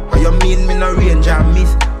 Or you mean me no range and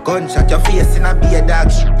miss? Gunshot your face in a be a dog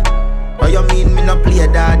shit. Or you mean me no play a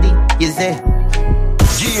daddy? You say?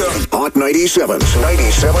 Yeah. Hot 97's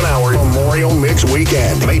 97-hour Memorial Mix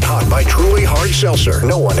Weekend. Made hot by Truly Hard Seltzer.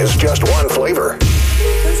 No one is just one flavor.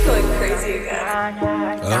 It's going crazy again.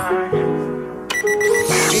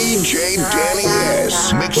 DJ Danny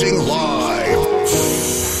S. Mixing live.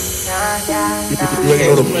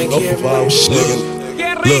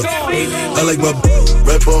 Look, I like my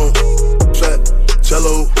red bone, flat,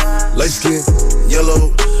 cello, light skin,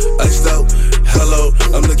 yellow, iced out. Hello,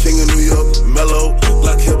 I'm the king of New York, mellow.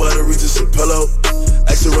 Black hair by the Regis and pillow.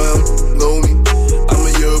 Ask around, know me. I'm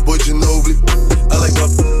a year boy, Ginobili. I like my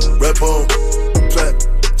red bone, flat,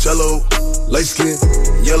 cello, light skin,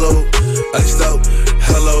 yellow, iced out.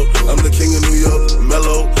 Hello, I'm the king of New York,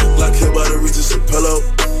 mellow. Black hair by the Regis and pillow.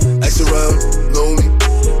 Ask around, know me.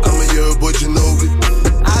 I'm a year boy, Ginobili.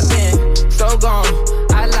 I've been so gone.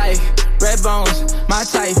 I like red bones, my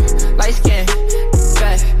type, light skin,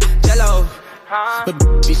 fat, jello. But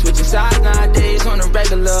be switching sides nowadays on a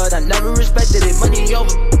regular. I never respected it. Money over.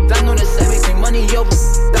 I know that's everything. Money over.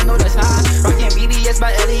 I know that's high. Rockin' BDS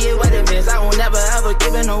by Elliot Weathermans. I will never ever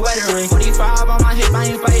give in a wedding ring. 45 on my hip. I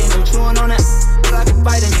ain't fighting. I'm chewing on that like a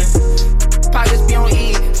vitamin. Pockets be on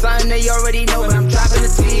E. Something they already know, but I'm dropping the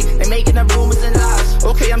T. They making up rumors and lies.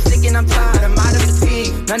 Okay, I'm sick and I'm tired. I'm out of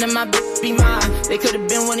fatigue. None of my be mine. They could've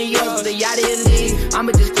been one of yours. They out of your league.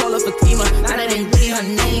 I'ma just call her Fatima. Now that ain't really her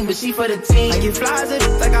name, but she for the team. I get flies it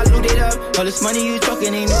like I looted up. All this money you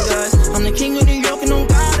talking ain't no dust. I'm the king of New York and on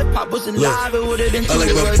God. If Pop was alive, it would've been too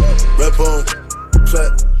good. I like my red bone,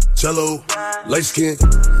 flat, cello, light skin,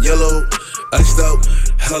 yellow, iced out.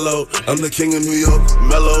 Hello, I'm the king of New York,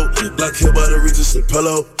 mellow. Black hair by the Regis and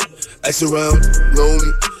pillow. Ask around, know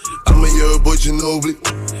me. I'm a year boy, Ginobili.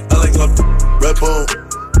 I like my red bone,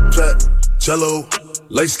 flat, cello,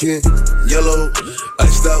 light skin, yellow,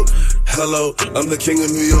 iced out. Hello, I'm the king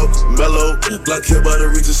of New York, mellow. Black hair by the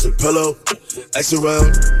Regis and pillow. Ask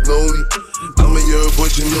around, know me. I'm a year boy,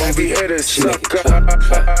 Ginobili. She make it clap, clap,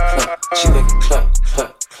 clap. She make it clap,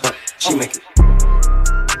 clap, clap. She make it.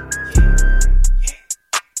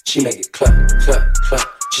 She make it clap, clap, clap.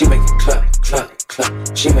 She make it clap, clap,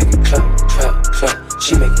 clap. She make it clap, clap, clap.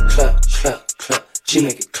 She make it clap, clap, clap. She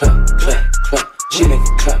make it clap, clap, clap. She make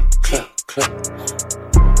it clap, clap, clap.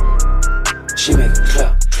 She make it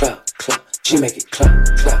clap, clap, clap. She make it clap,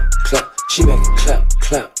 clap, clap. She make it clap,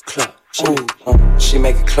 clap, clap. Ooh, she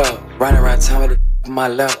make it clap. Riding around town with it on my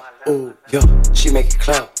lap. Ooh, yo, she make it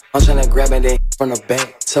clap. I'm tryna grab it, then from the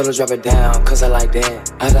back. Tell her drop it down, cause I like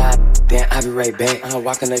that. I die, then I be right back. I'm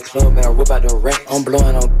walking the club and I whip out the rack. I'm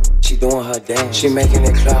blowing on, she doing her dance. She making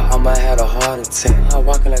it clap, I'ma have a heart attack. I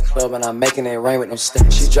walk in the club and I'm making it rain with no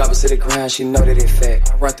stacks. She drop it to the ground, she know that it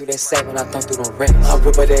fat. I run through that sack when I thump through them racks. I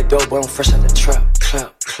whip out that dope, but I'm fresh out the trap.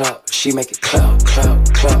 Clap, clap, she make it clap,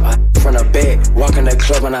 clap, clap. I from the back, walk in the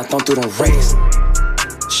club and I thump through them racks.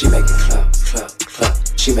 She make it clap, clap, clap.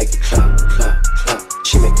 She make it clap, clap, clap.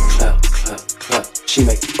 She make it clap, clap, clap. She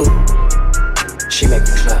make it ooh. She make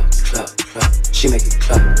it clap, clap, clap. She make it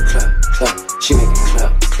clap, clap, clap. She make it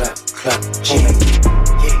clap, clap, clap. She make it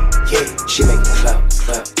yeah, yeah. She make it clap,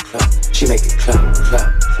 clap, clap. She make it clap, clap,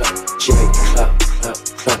 clap. She make it clap, clap,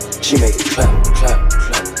 clap. She make it clap, clap,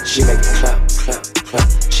 clap. She make it clap, clap,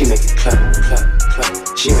 clap. She make it clap, clap,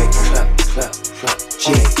 clap. She make it clap, clap, clap.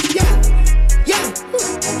 She make it yeah, yeah,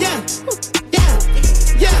 yeah,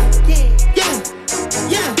 yeah, yeah,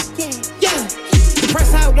 yeah, yeah. The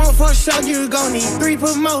price I want for a show, you gon' need 3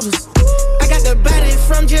 promoters. I got the body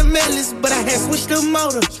from Jim Ellis, but I had switched the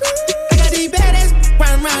motor. I got these badass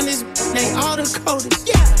around this, they all the coldest.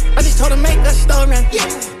 Yeah, I just told her make a story. Yeah,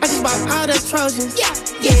 I just bought all the Trojans. Yeah,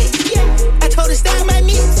 yeah, yeah. I told her style my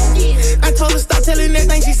mix. I told her stop telling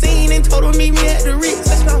everything she seen and told her meet me at the Ritz.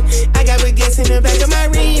 Let's go. I got baguettes in the back of my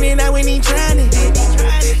ring and I went in trying it.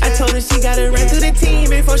 I told her she gotta run to the team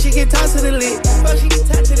before she can toss to the lid. Before she can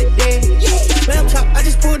talk to the dead. Lamb chop, I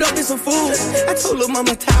just pulled up in some food. I told her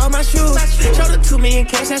mama tie all my shoes. Showed her 2 million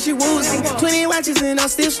cash, now she woozing. 20 watches and I'm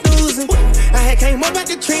still snoozing. I had came up out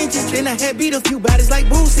the trenches, then I had beat a few bodies like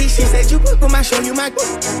Boosie. She said you book on my show, you my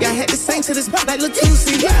group. Yeah, I had to sing to this pop like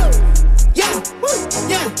Latusi. Yeah, yeah,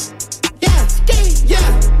 yeah, yeah,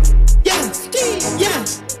 yeah, yeah,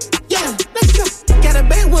 yeah. Let's go. Got a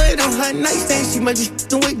backwood on her nightstand, she must be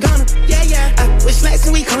f***ing with Ghana. Yeah, yeah. I was slacks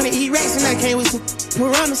and we gonna eat racks and I came with some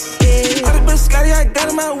piranhas. Yeah. All the biscotti I got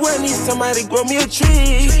in my wood, need somebody grow me a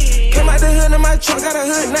tree. Came out the hood in my trunk, got a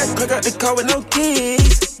hood nut, crack out the car with no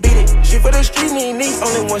keys. Beat it, she for the street knee.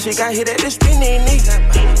 Only one she got hit at the street knee.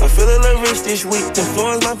 I feel a little rich this week,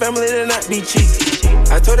 influence my family to not be cheap.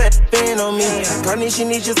 I told that band on me, Carney she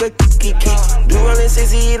needs just a keep. Do rollin'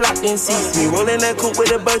 60, locked in seats. Me rollin' that coupe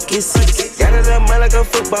with a bucket seat. Got it up like a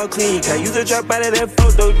football cleat. I use a drop out of that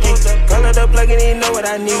photo geek. Call it up plug and he know what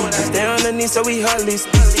I need. Stay underneath so we hardly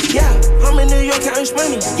speak. Yeah, I'm in New York counting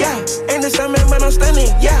money. Yeah, ain't the summer but I'm stunning.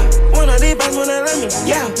 Yeah, one of these boys wanna love me.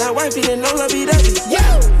 Yeah, now wifey didn't know love be dubby.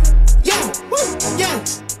 Yeah, yeah, yeah,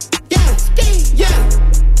 yeah, yeah,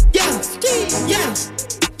 yeah, yeah,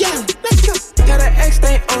 yeah. Let's go. Got an X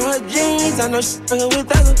stain on her jeans. I know she's fucking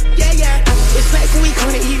with others. Yeah, yeah. It's slacks and we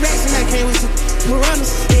gonna eat racks and I came with some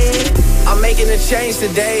piranhas. Yeah. I'm making a change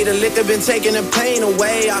today. The liquor been taking the pain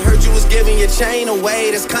away. I heard you was giving your chain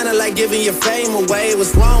away. That's kinda like giving your fame away.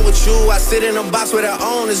 What's wrong with you? I sit in a box where the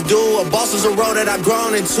owners do. A boss is a road that I've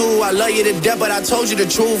grown into. I love you to death, but I told you the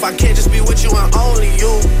truth. I can't just be with you and only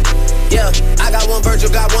you. Yeah, I got one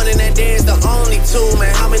Virgil, got one, and that day is the only 2,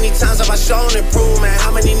 man. How many times have I shown and proved, man?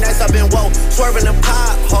 How many nights I've been woke, swerving the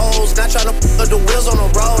potholes, not trying to put the wheels on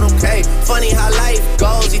the road, okay? Funny how life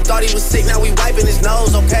goes, he thought he was sick, now we wiping his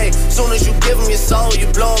nose, okay? Soon as you give him your soul,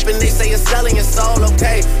 you blow up and they say you're selling your soul,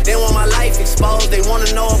 okay? They want my life exposed, they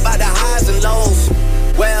wanna know about the highs and lows.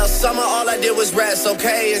 Well, summer all I did was rest,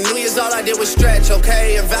 okay? And New Year's all I did was stretch,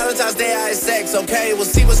 okay? And Valentine's Day I had sex, okay? We'll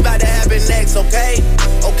see what's about to happen next, okay?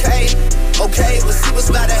 Okay, okay, we'll see what's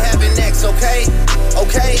about to happen next, okay?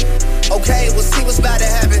 Okay, okay, we'll see what's about to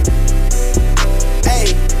happen.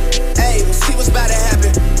 Hey, hey, we'll see what's about to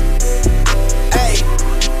happen. Hey,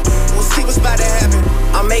 we'll see what's about to happen.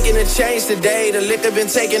 I'm making a change today. The liquor been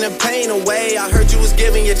taking the pain away. I heard you was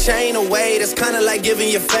giving your chain away. That's kinda like giving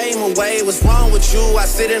your fame away. What's wrong with you? I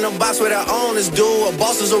sit in a box where the owners do. A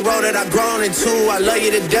boss is a road that I've grown into. I love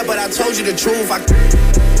you to death, but I told you the truth.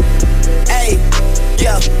 Hey,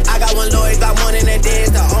 yeah, I got one lawyer, got one, and that day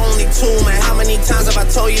is the only 2, man. How many times have I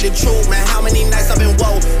told you the truth, man? How many nights I've been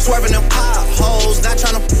woke, swerving the potholes, not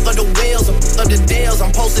trying to up the wheels or up the deals.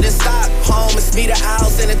 I'm posted in Stockholm, it's me, the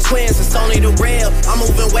Owls, and the twins, it's only the real. I'm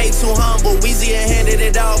moving way too humble, Weezy and handed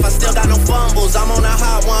it off, I still got no fumbles. I'm on a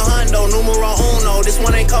hot 100, numero uno, this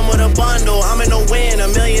one ain't come with a bundle. I'm in the win,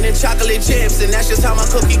 $1 million in chocolate chips, and that's just how my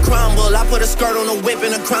cookie crumble. I put a skirt on a whip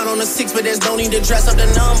and a crown on a 6, but there's no need to dress up the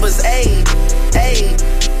numbers, ayy, ayy.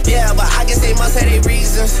 Yeah, but I guess they must have their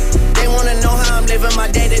reasons. They wanna know how I'm living my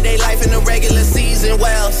day-to-day life in the regular season.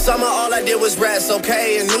 Well, summer all I did was rest,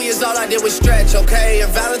 okay? And New Year's all I did was stretch, okay?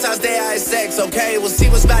 And Valentine's Day I had sex, okay? We'll see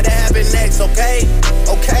what's about to happen next, okay?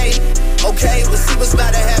 Okay, okay, we'll see what's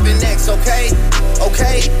about to happen next, okay?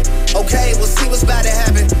 Okay, okay, we'll see what's about to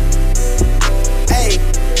happen. Hey,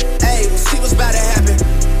 hey. Hey, we'll see what's about to happen.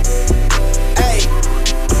 Hey,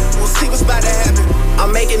 we'll see what's about to happen.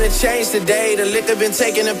 I'm making a change today. The liquor been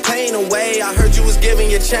taking the pain away. I heard you was giving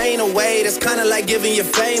your chain away. That's kinda like giving your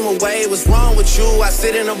fame away. What's wrong with you? I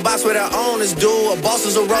sit in a box where the owners do. A boss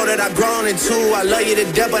is a role that I've grown into. I love you to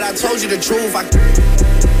death, but I told you the truth.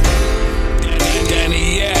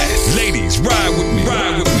 Danny, yes. Ladies, ride with me.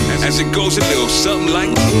 As it goes a little something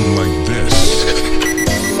like this.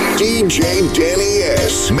 DJ Danny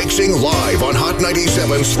S. Mixing live on Hot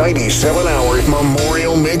 97's 97-hour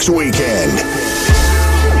Memorial Mix Weekend.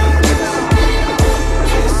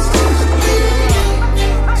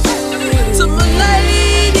 To my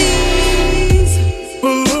ladies,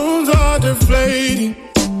 balloons are deflating.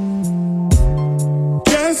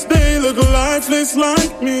 Guess they look lifeless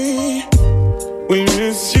like me. We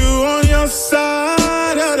miss you on your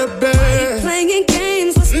side of the bed. Why you playing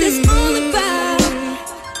games? What's this all about?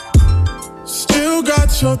 Still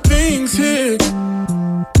got your things here.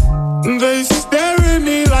 They stare at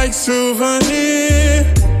me like souvenirs.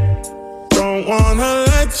 Don't wanna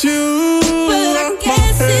let you. But I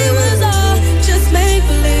guess it was all just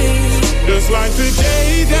make-believe. Just like the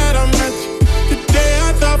day that I met you, the day I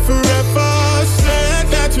thought forever. Said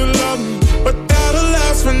that you love me, but that'll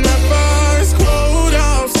last forever. It's cold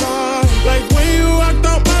outside, like when you walked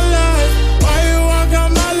out my life. Why you walk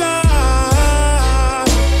out my life?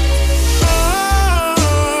 I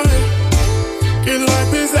get like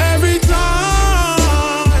this every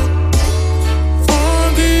time.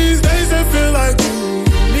 On these days I feel like you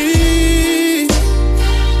need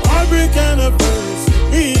heartbreak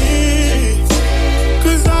anniversary.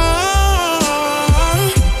 'Cause I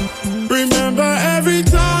remember every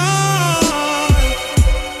time.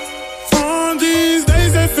 On these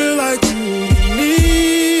days I feel like you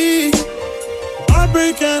need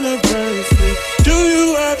heartbreak anniversary. Do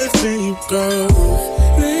you ever think you go?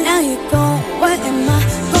 Now you're gone, what am I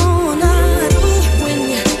gonna do when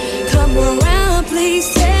you come around? Please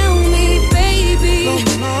tell me, baby,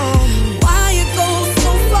 why you go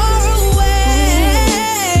so far away?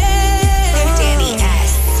 Danny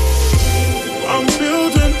S. I'm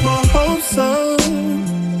building my hopes up,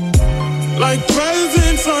 like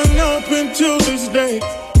presents unopened till this day.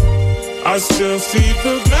 I still see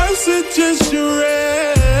the messages you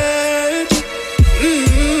read.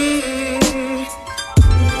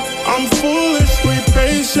 I'm foolishly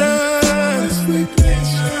patient.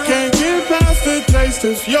 Can't get past the taste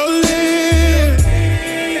of your lips.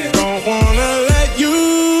 Don't wanna let you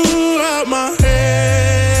out my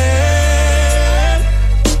head.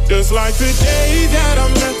 Just like the day that I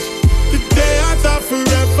met you, the day I thought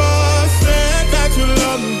forever. Said that you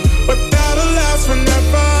love me, but that'll last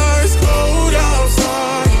forever. It's cold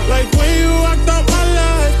outside, like when you walked out my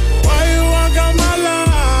life. Why you walk out my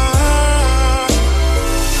life?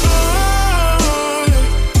 I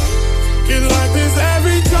get like this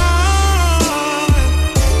every time.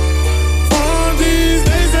 On these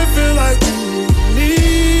days I feel like you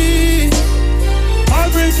need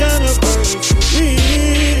heartbreak anniversary.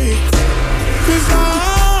 'Cause I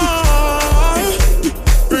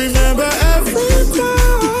remember every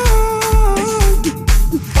time.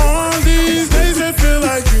 On these days I feel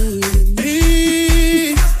like you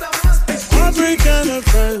need heartbreak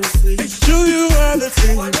anniversary. Do you ever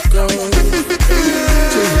think you go?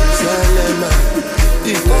 Jerusalem,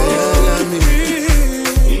 Ikayalami,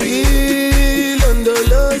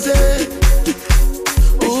 Ilondoloze,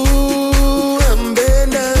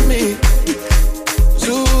 Ambenami,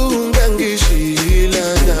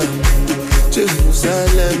 Zungangishilana.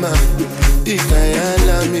 Jerusalem,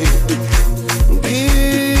 Ikayalami,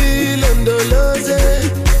 Ilondoloze,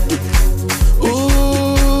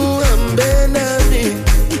 Ambenami,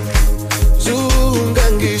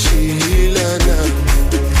 Zungangishilana.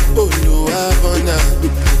 Oluwabona,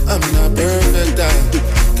 I'm not perfect. I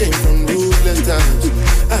came from ruthless times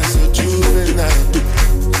as a juvenile.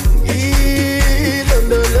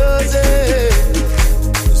 Ilondoloze,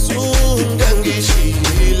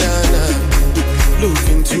 Zungangishilana. Look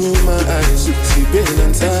into my eyes, see pain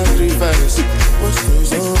and sacrifice. What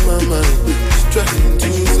goes on my mind? Trying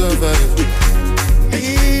to survive.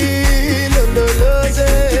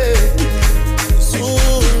 Ilondoloze,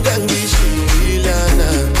 Zungangishilana.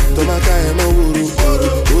 Tomaka ema wuru,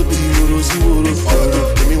 oti wuru si wuru.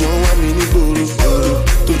 Emi wan wa mi ni goro,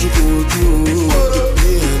 toju ko oju o.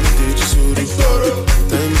 Me and the teji soro,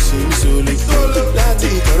 time see me solo. Lati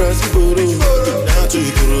ikara si goro, now to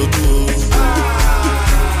ikorodu o.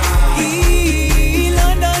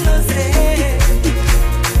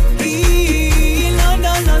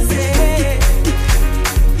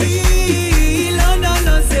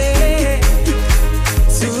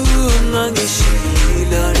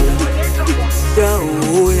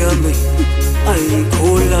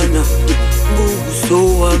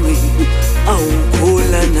 buso wami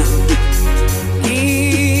awukholana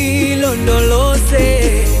ilondoloze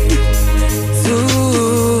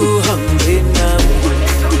zuhambe nami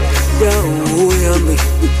dawo yami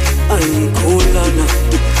ayikholana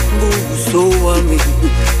buso wami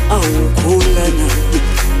awukholana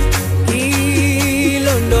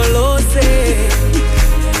ilondoloze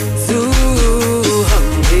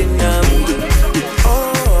zuhambe nami.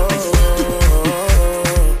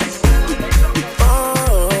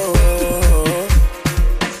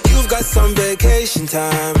 You've got some vacation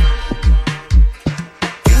time.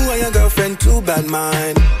 You and your girlfriend too bad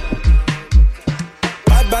mind.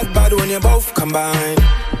 Bad when you both combine.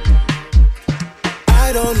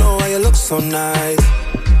 I don't know why you look so nice.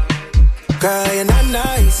 Girl, you're not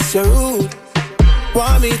nice, you're rude.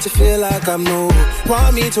 Want me to feel like I'm new.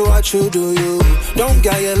 Want me to watch you do you. Don't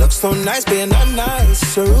get you look so nice, but you're not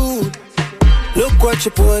nice, you're rude. Look what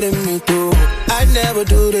you're putting me through. I'd never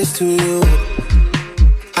do this to you.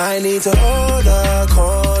 I need to hold a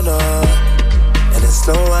corner and a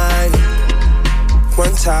slow wine.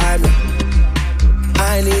 One time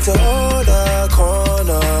I need to hold a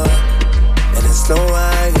corner and a slow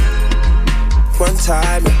wine. One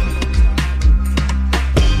time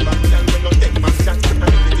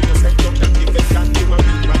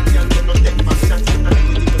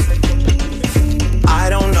I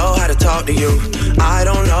don't know how to talk to you. I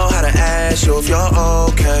don't know how to ask you if you're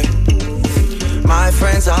okay. My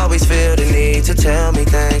friends always feel the need to tell me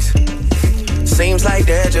things. Seems like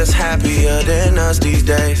they're just happier than us these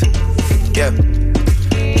days. Yeah.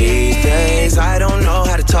 These days I don't know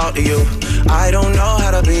how to talk to you. I don't know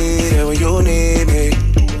how to be there when you need me.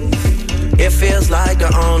 It feels like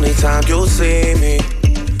the only time you'll see me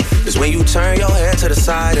is when you turn your head to the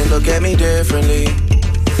side and look at me differently.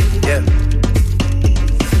 Yeah.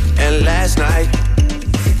 And last night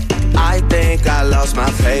I think I lost my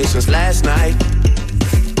patience. Last night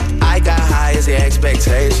I got high as the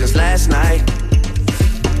expectations. Last night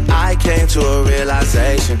I came to a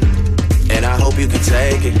realization, and I hope you can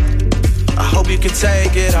take it. I hope you can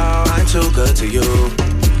take it all. I'm too good to you.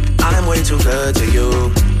 I'm way too good to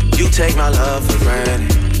you. You take my love for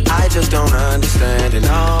granted. I just don't understand it.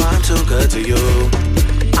 No, I'm too good to you.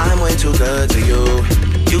 I'm way too good to you.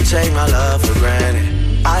 You take my love for granted.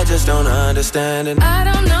 I just don't understand it. I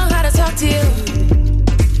don't know how to talk to you.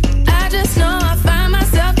 I just know I find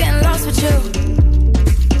myself getting lost with you.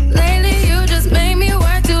 Lately you just make me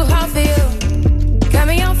work too hard for you. Got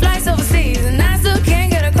me on flights overseas and I still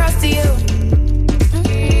can't get across to you.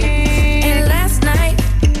 And last night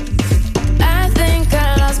I think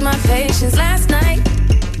I lost my patience. Last night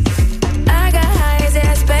I got high as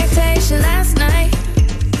expectation. Last night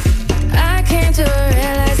I came to a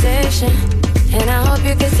realization, and I hope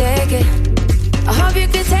you can take it. I hope you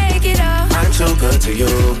can take it all. I'm too good to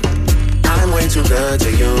you. I'm way too good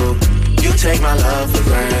to you. You take my love for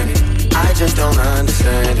granted. I just don't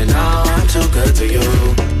understand it. No, I'm too good to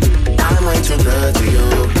you. I'm way too good to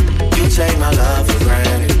you. You take my love for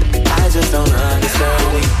granted. I just don't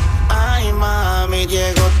understand it. Ay, mami,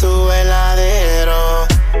 llegó tu heladero.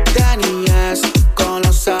 Tenías con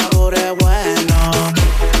los sabores buenos.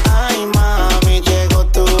 Ay, mami, llegó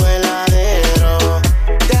tu heladero.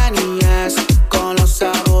 Tenías con los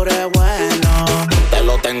sabores buenos. Te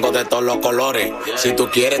lo tengo de todos los colores. Si tú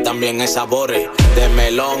quieres también hay sabores. De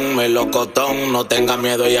melón, melocotón. No tengas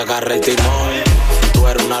miedo y agarra el timón. Tú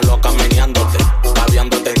eres una loca meneándote,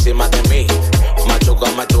 babeándote encima de mí.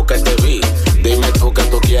 Machúcame tú que te vi. Dime tú que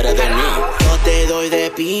tú quieres de mí. Yo te doy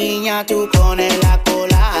de piña, tú pones la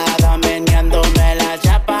colada. Meneándome la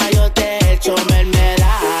chapa, yo te echo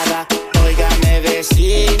mermelada. Óigame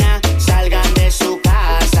vecina, salgan de su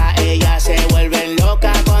casa. Ellas se vuelven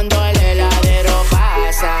locas cuando el heladero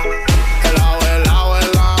pasa.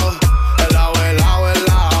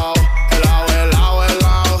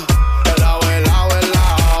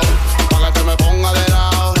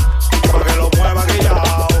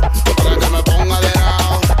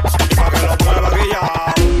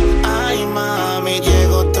 Ay, mami,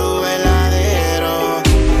 llegó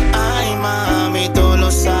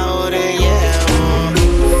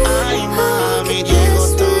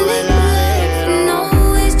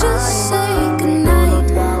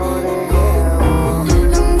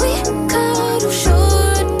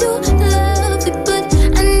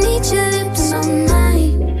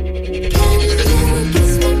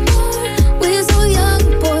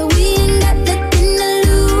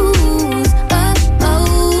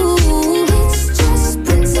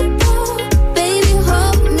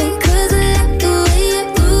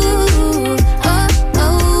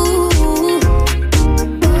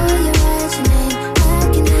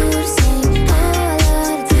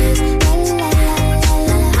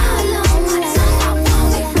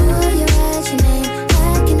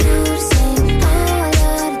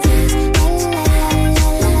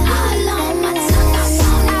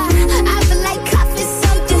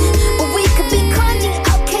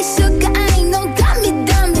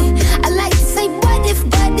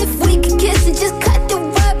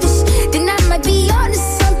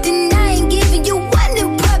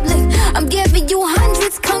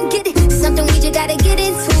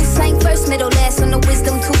Plank first, middle, last on the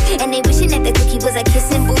wisdom tooth. And they wishing that the cookie was a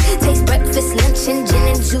kissing booth. Taste breakfast, lunch, and gin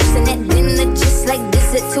and juice. And that dinner just like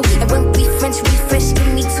dessert too. And when we French refresh,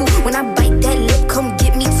 give me two. When I bite that lip, come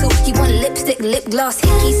get me two. He want lipstick, lip gloss,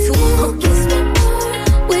 hickeys too. Guess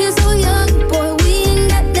what? We're so young, boy, we ain't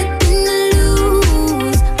got nothing to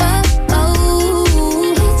lose. Oh,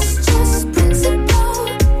 it's just principle.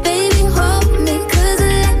 Baby, hold me, 'cause I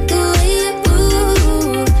like the way you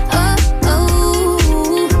move. Oh,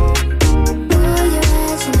 boy, you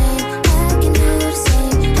write your name, I can do the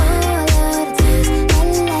same. Oh, I love the taste, la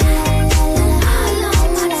la la la la. All on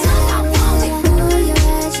my tongue, I want it. Boy, you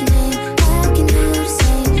write your name, I can do the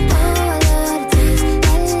same. Oh, I love the taste,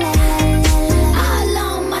 la la la la la. All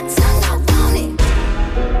on my tongue, I want it.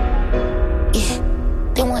 Yeah,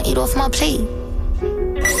 they want to eat off my plate.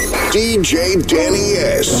 DJ Danny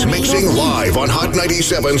S. Mixing live on Hot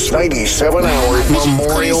 97's 97-hour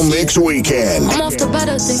Memorial Mix Weekend. I'm off the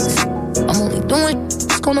better things. I'm only doing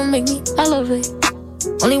it's gonna make me elevate.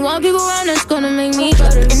 Only one people around that's gonna make me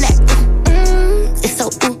better. And that it's so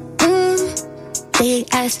They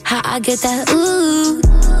ask how I get that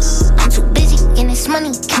I'm too busy getting this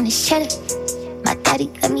money, getting this cheddar. My daddy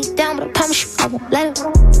let me down, but I promise you I won't let him.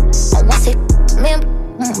 I want to say, man,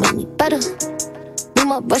 won't make me better. Need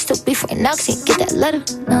my breast to be right now, 'cause he get that letter.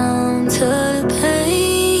 Numb to the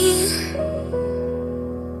pain.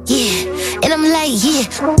 Yeah, and I'm like, yeah,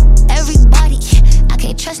 everybody. I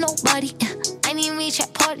can't trust nobody. I need me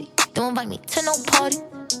at party. Don't invite me to no party.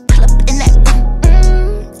 Pull up in that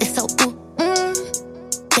it's so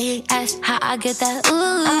They ask how I get that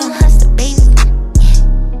I'm a hustler, baby.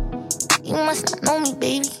 You must not know me,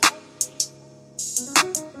 baby.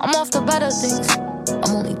 I'm off the better things.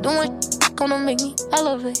 I'm only doing gonna make me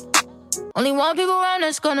elevate. Only one people around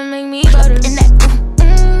that's gonna make me better. And that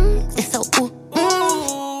it's so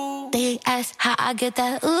They ask how I get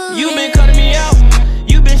that You been cutting me out.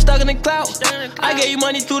 You been stuck in the clout. I gave you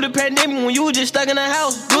money through the pandemic when you was just stuck in the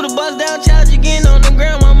house. Do the bust down challenge again on the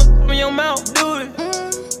ground, mama. In your mouth, do it.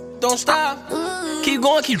 Don't stop. Keep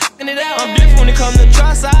going, keep f***ing it out. I'm different when it comes to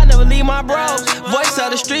trust, I never leave my bros. Voice of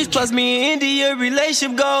the streets, plus me and India,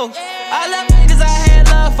 relationship goals. I love niggas I had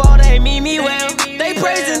love for, they mean me well. They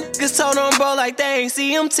praising, niggas told them bro like they ain't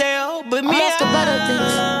see him tell. But me, I'm off the better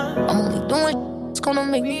things. I'm only doing it's gonna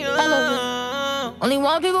make me elevate. Only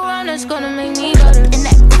one people around that's gonna make me better. And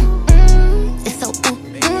that it's so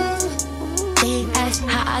They ask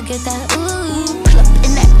how I get that pull up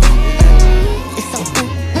in that it's so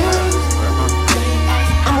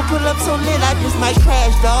I'ma pull up so lit, I just might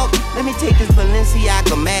crash, dog. Let me take this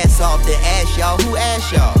Balenciaga mask off, then ask y'all, who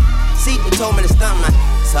asked y'all? Seat told me to stump my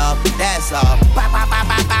off, that's all. Bop, bop, bop,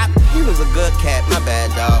 bop, bop. He was a good cat, my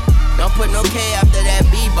bad, dog. Don't put no K after that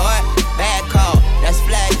B, boy. Bad call, that's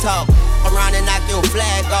flag talk. Around and knock your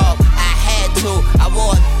flag off. I had to, I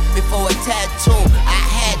wore it before a tattoo. I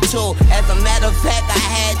had to, as a matter of fact, I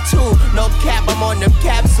had to. No cap, I'm on them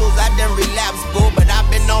capsules. I done relapse, boo, but I've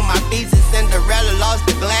been on my feet since Cinderella lost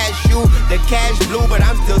the glass shoe. The cash blue, but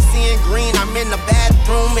I'm still seeing green. I'm in the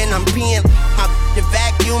bathroom and I'm peeing. The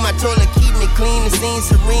vacuum, I told her keep me clean, the scene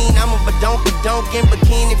serene. I'm a badonk in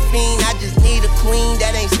bikini fiend. I just need a queen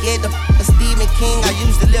that ain't scared to f*** Stephen King. I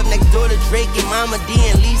used to live next door to Drake and Mama D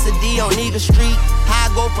and Lisa D on Eagle Street.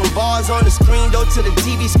 How I go from bars on the screen, though, to the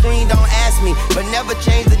TV screen, don't ask me. But never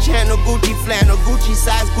change the channel, Gucci flannel, Gucci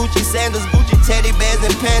socks, Gucci sandals, Gucci teddy bears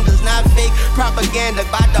and pandas. Not fake propaganda,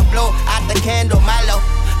 about to blow out the candle. Milo,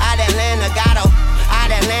 out Atlanta, Gato,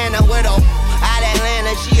 out Atlanta, widow, out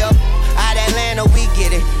Atlanta, she up. Out Atlanta, we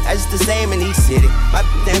get it. That's just the same in each city. My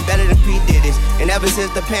ain't better than P. Diddy's. And ever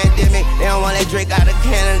since the pandemic, they don't want that Drake out of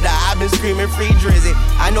Canada. I've been screaming free Drizzy.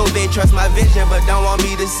 I know they trust my vision, but don't want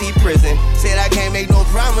me to see prison. Said I can't make no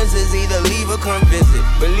promises, either leave or come visit.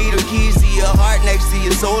 But leave the keys to your heart next to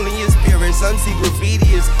your soul and your spirit. Some see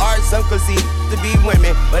graffiti as art, some could see to be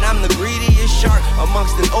women. But I'm the greediest shark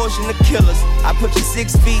amongst an ocean of killers. I put you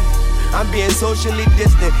 6 feet, I'm being socially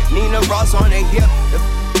distant. Nina Ross on the hip.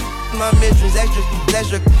 My mistress, extra,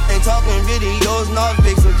 ain't talking videos,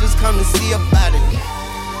 Norvik, so just come to see about it.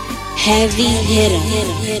 Heavy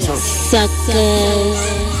hitter, suckers.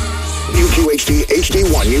 UQHD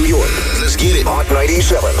HD1 New York. Let's get it. Hot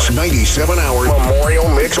 97's 97-hour Memorial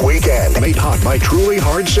Mix Weekend. Made hot by Truly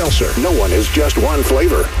Hard Seltzer. No one is just one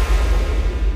flavor.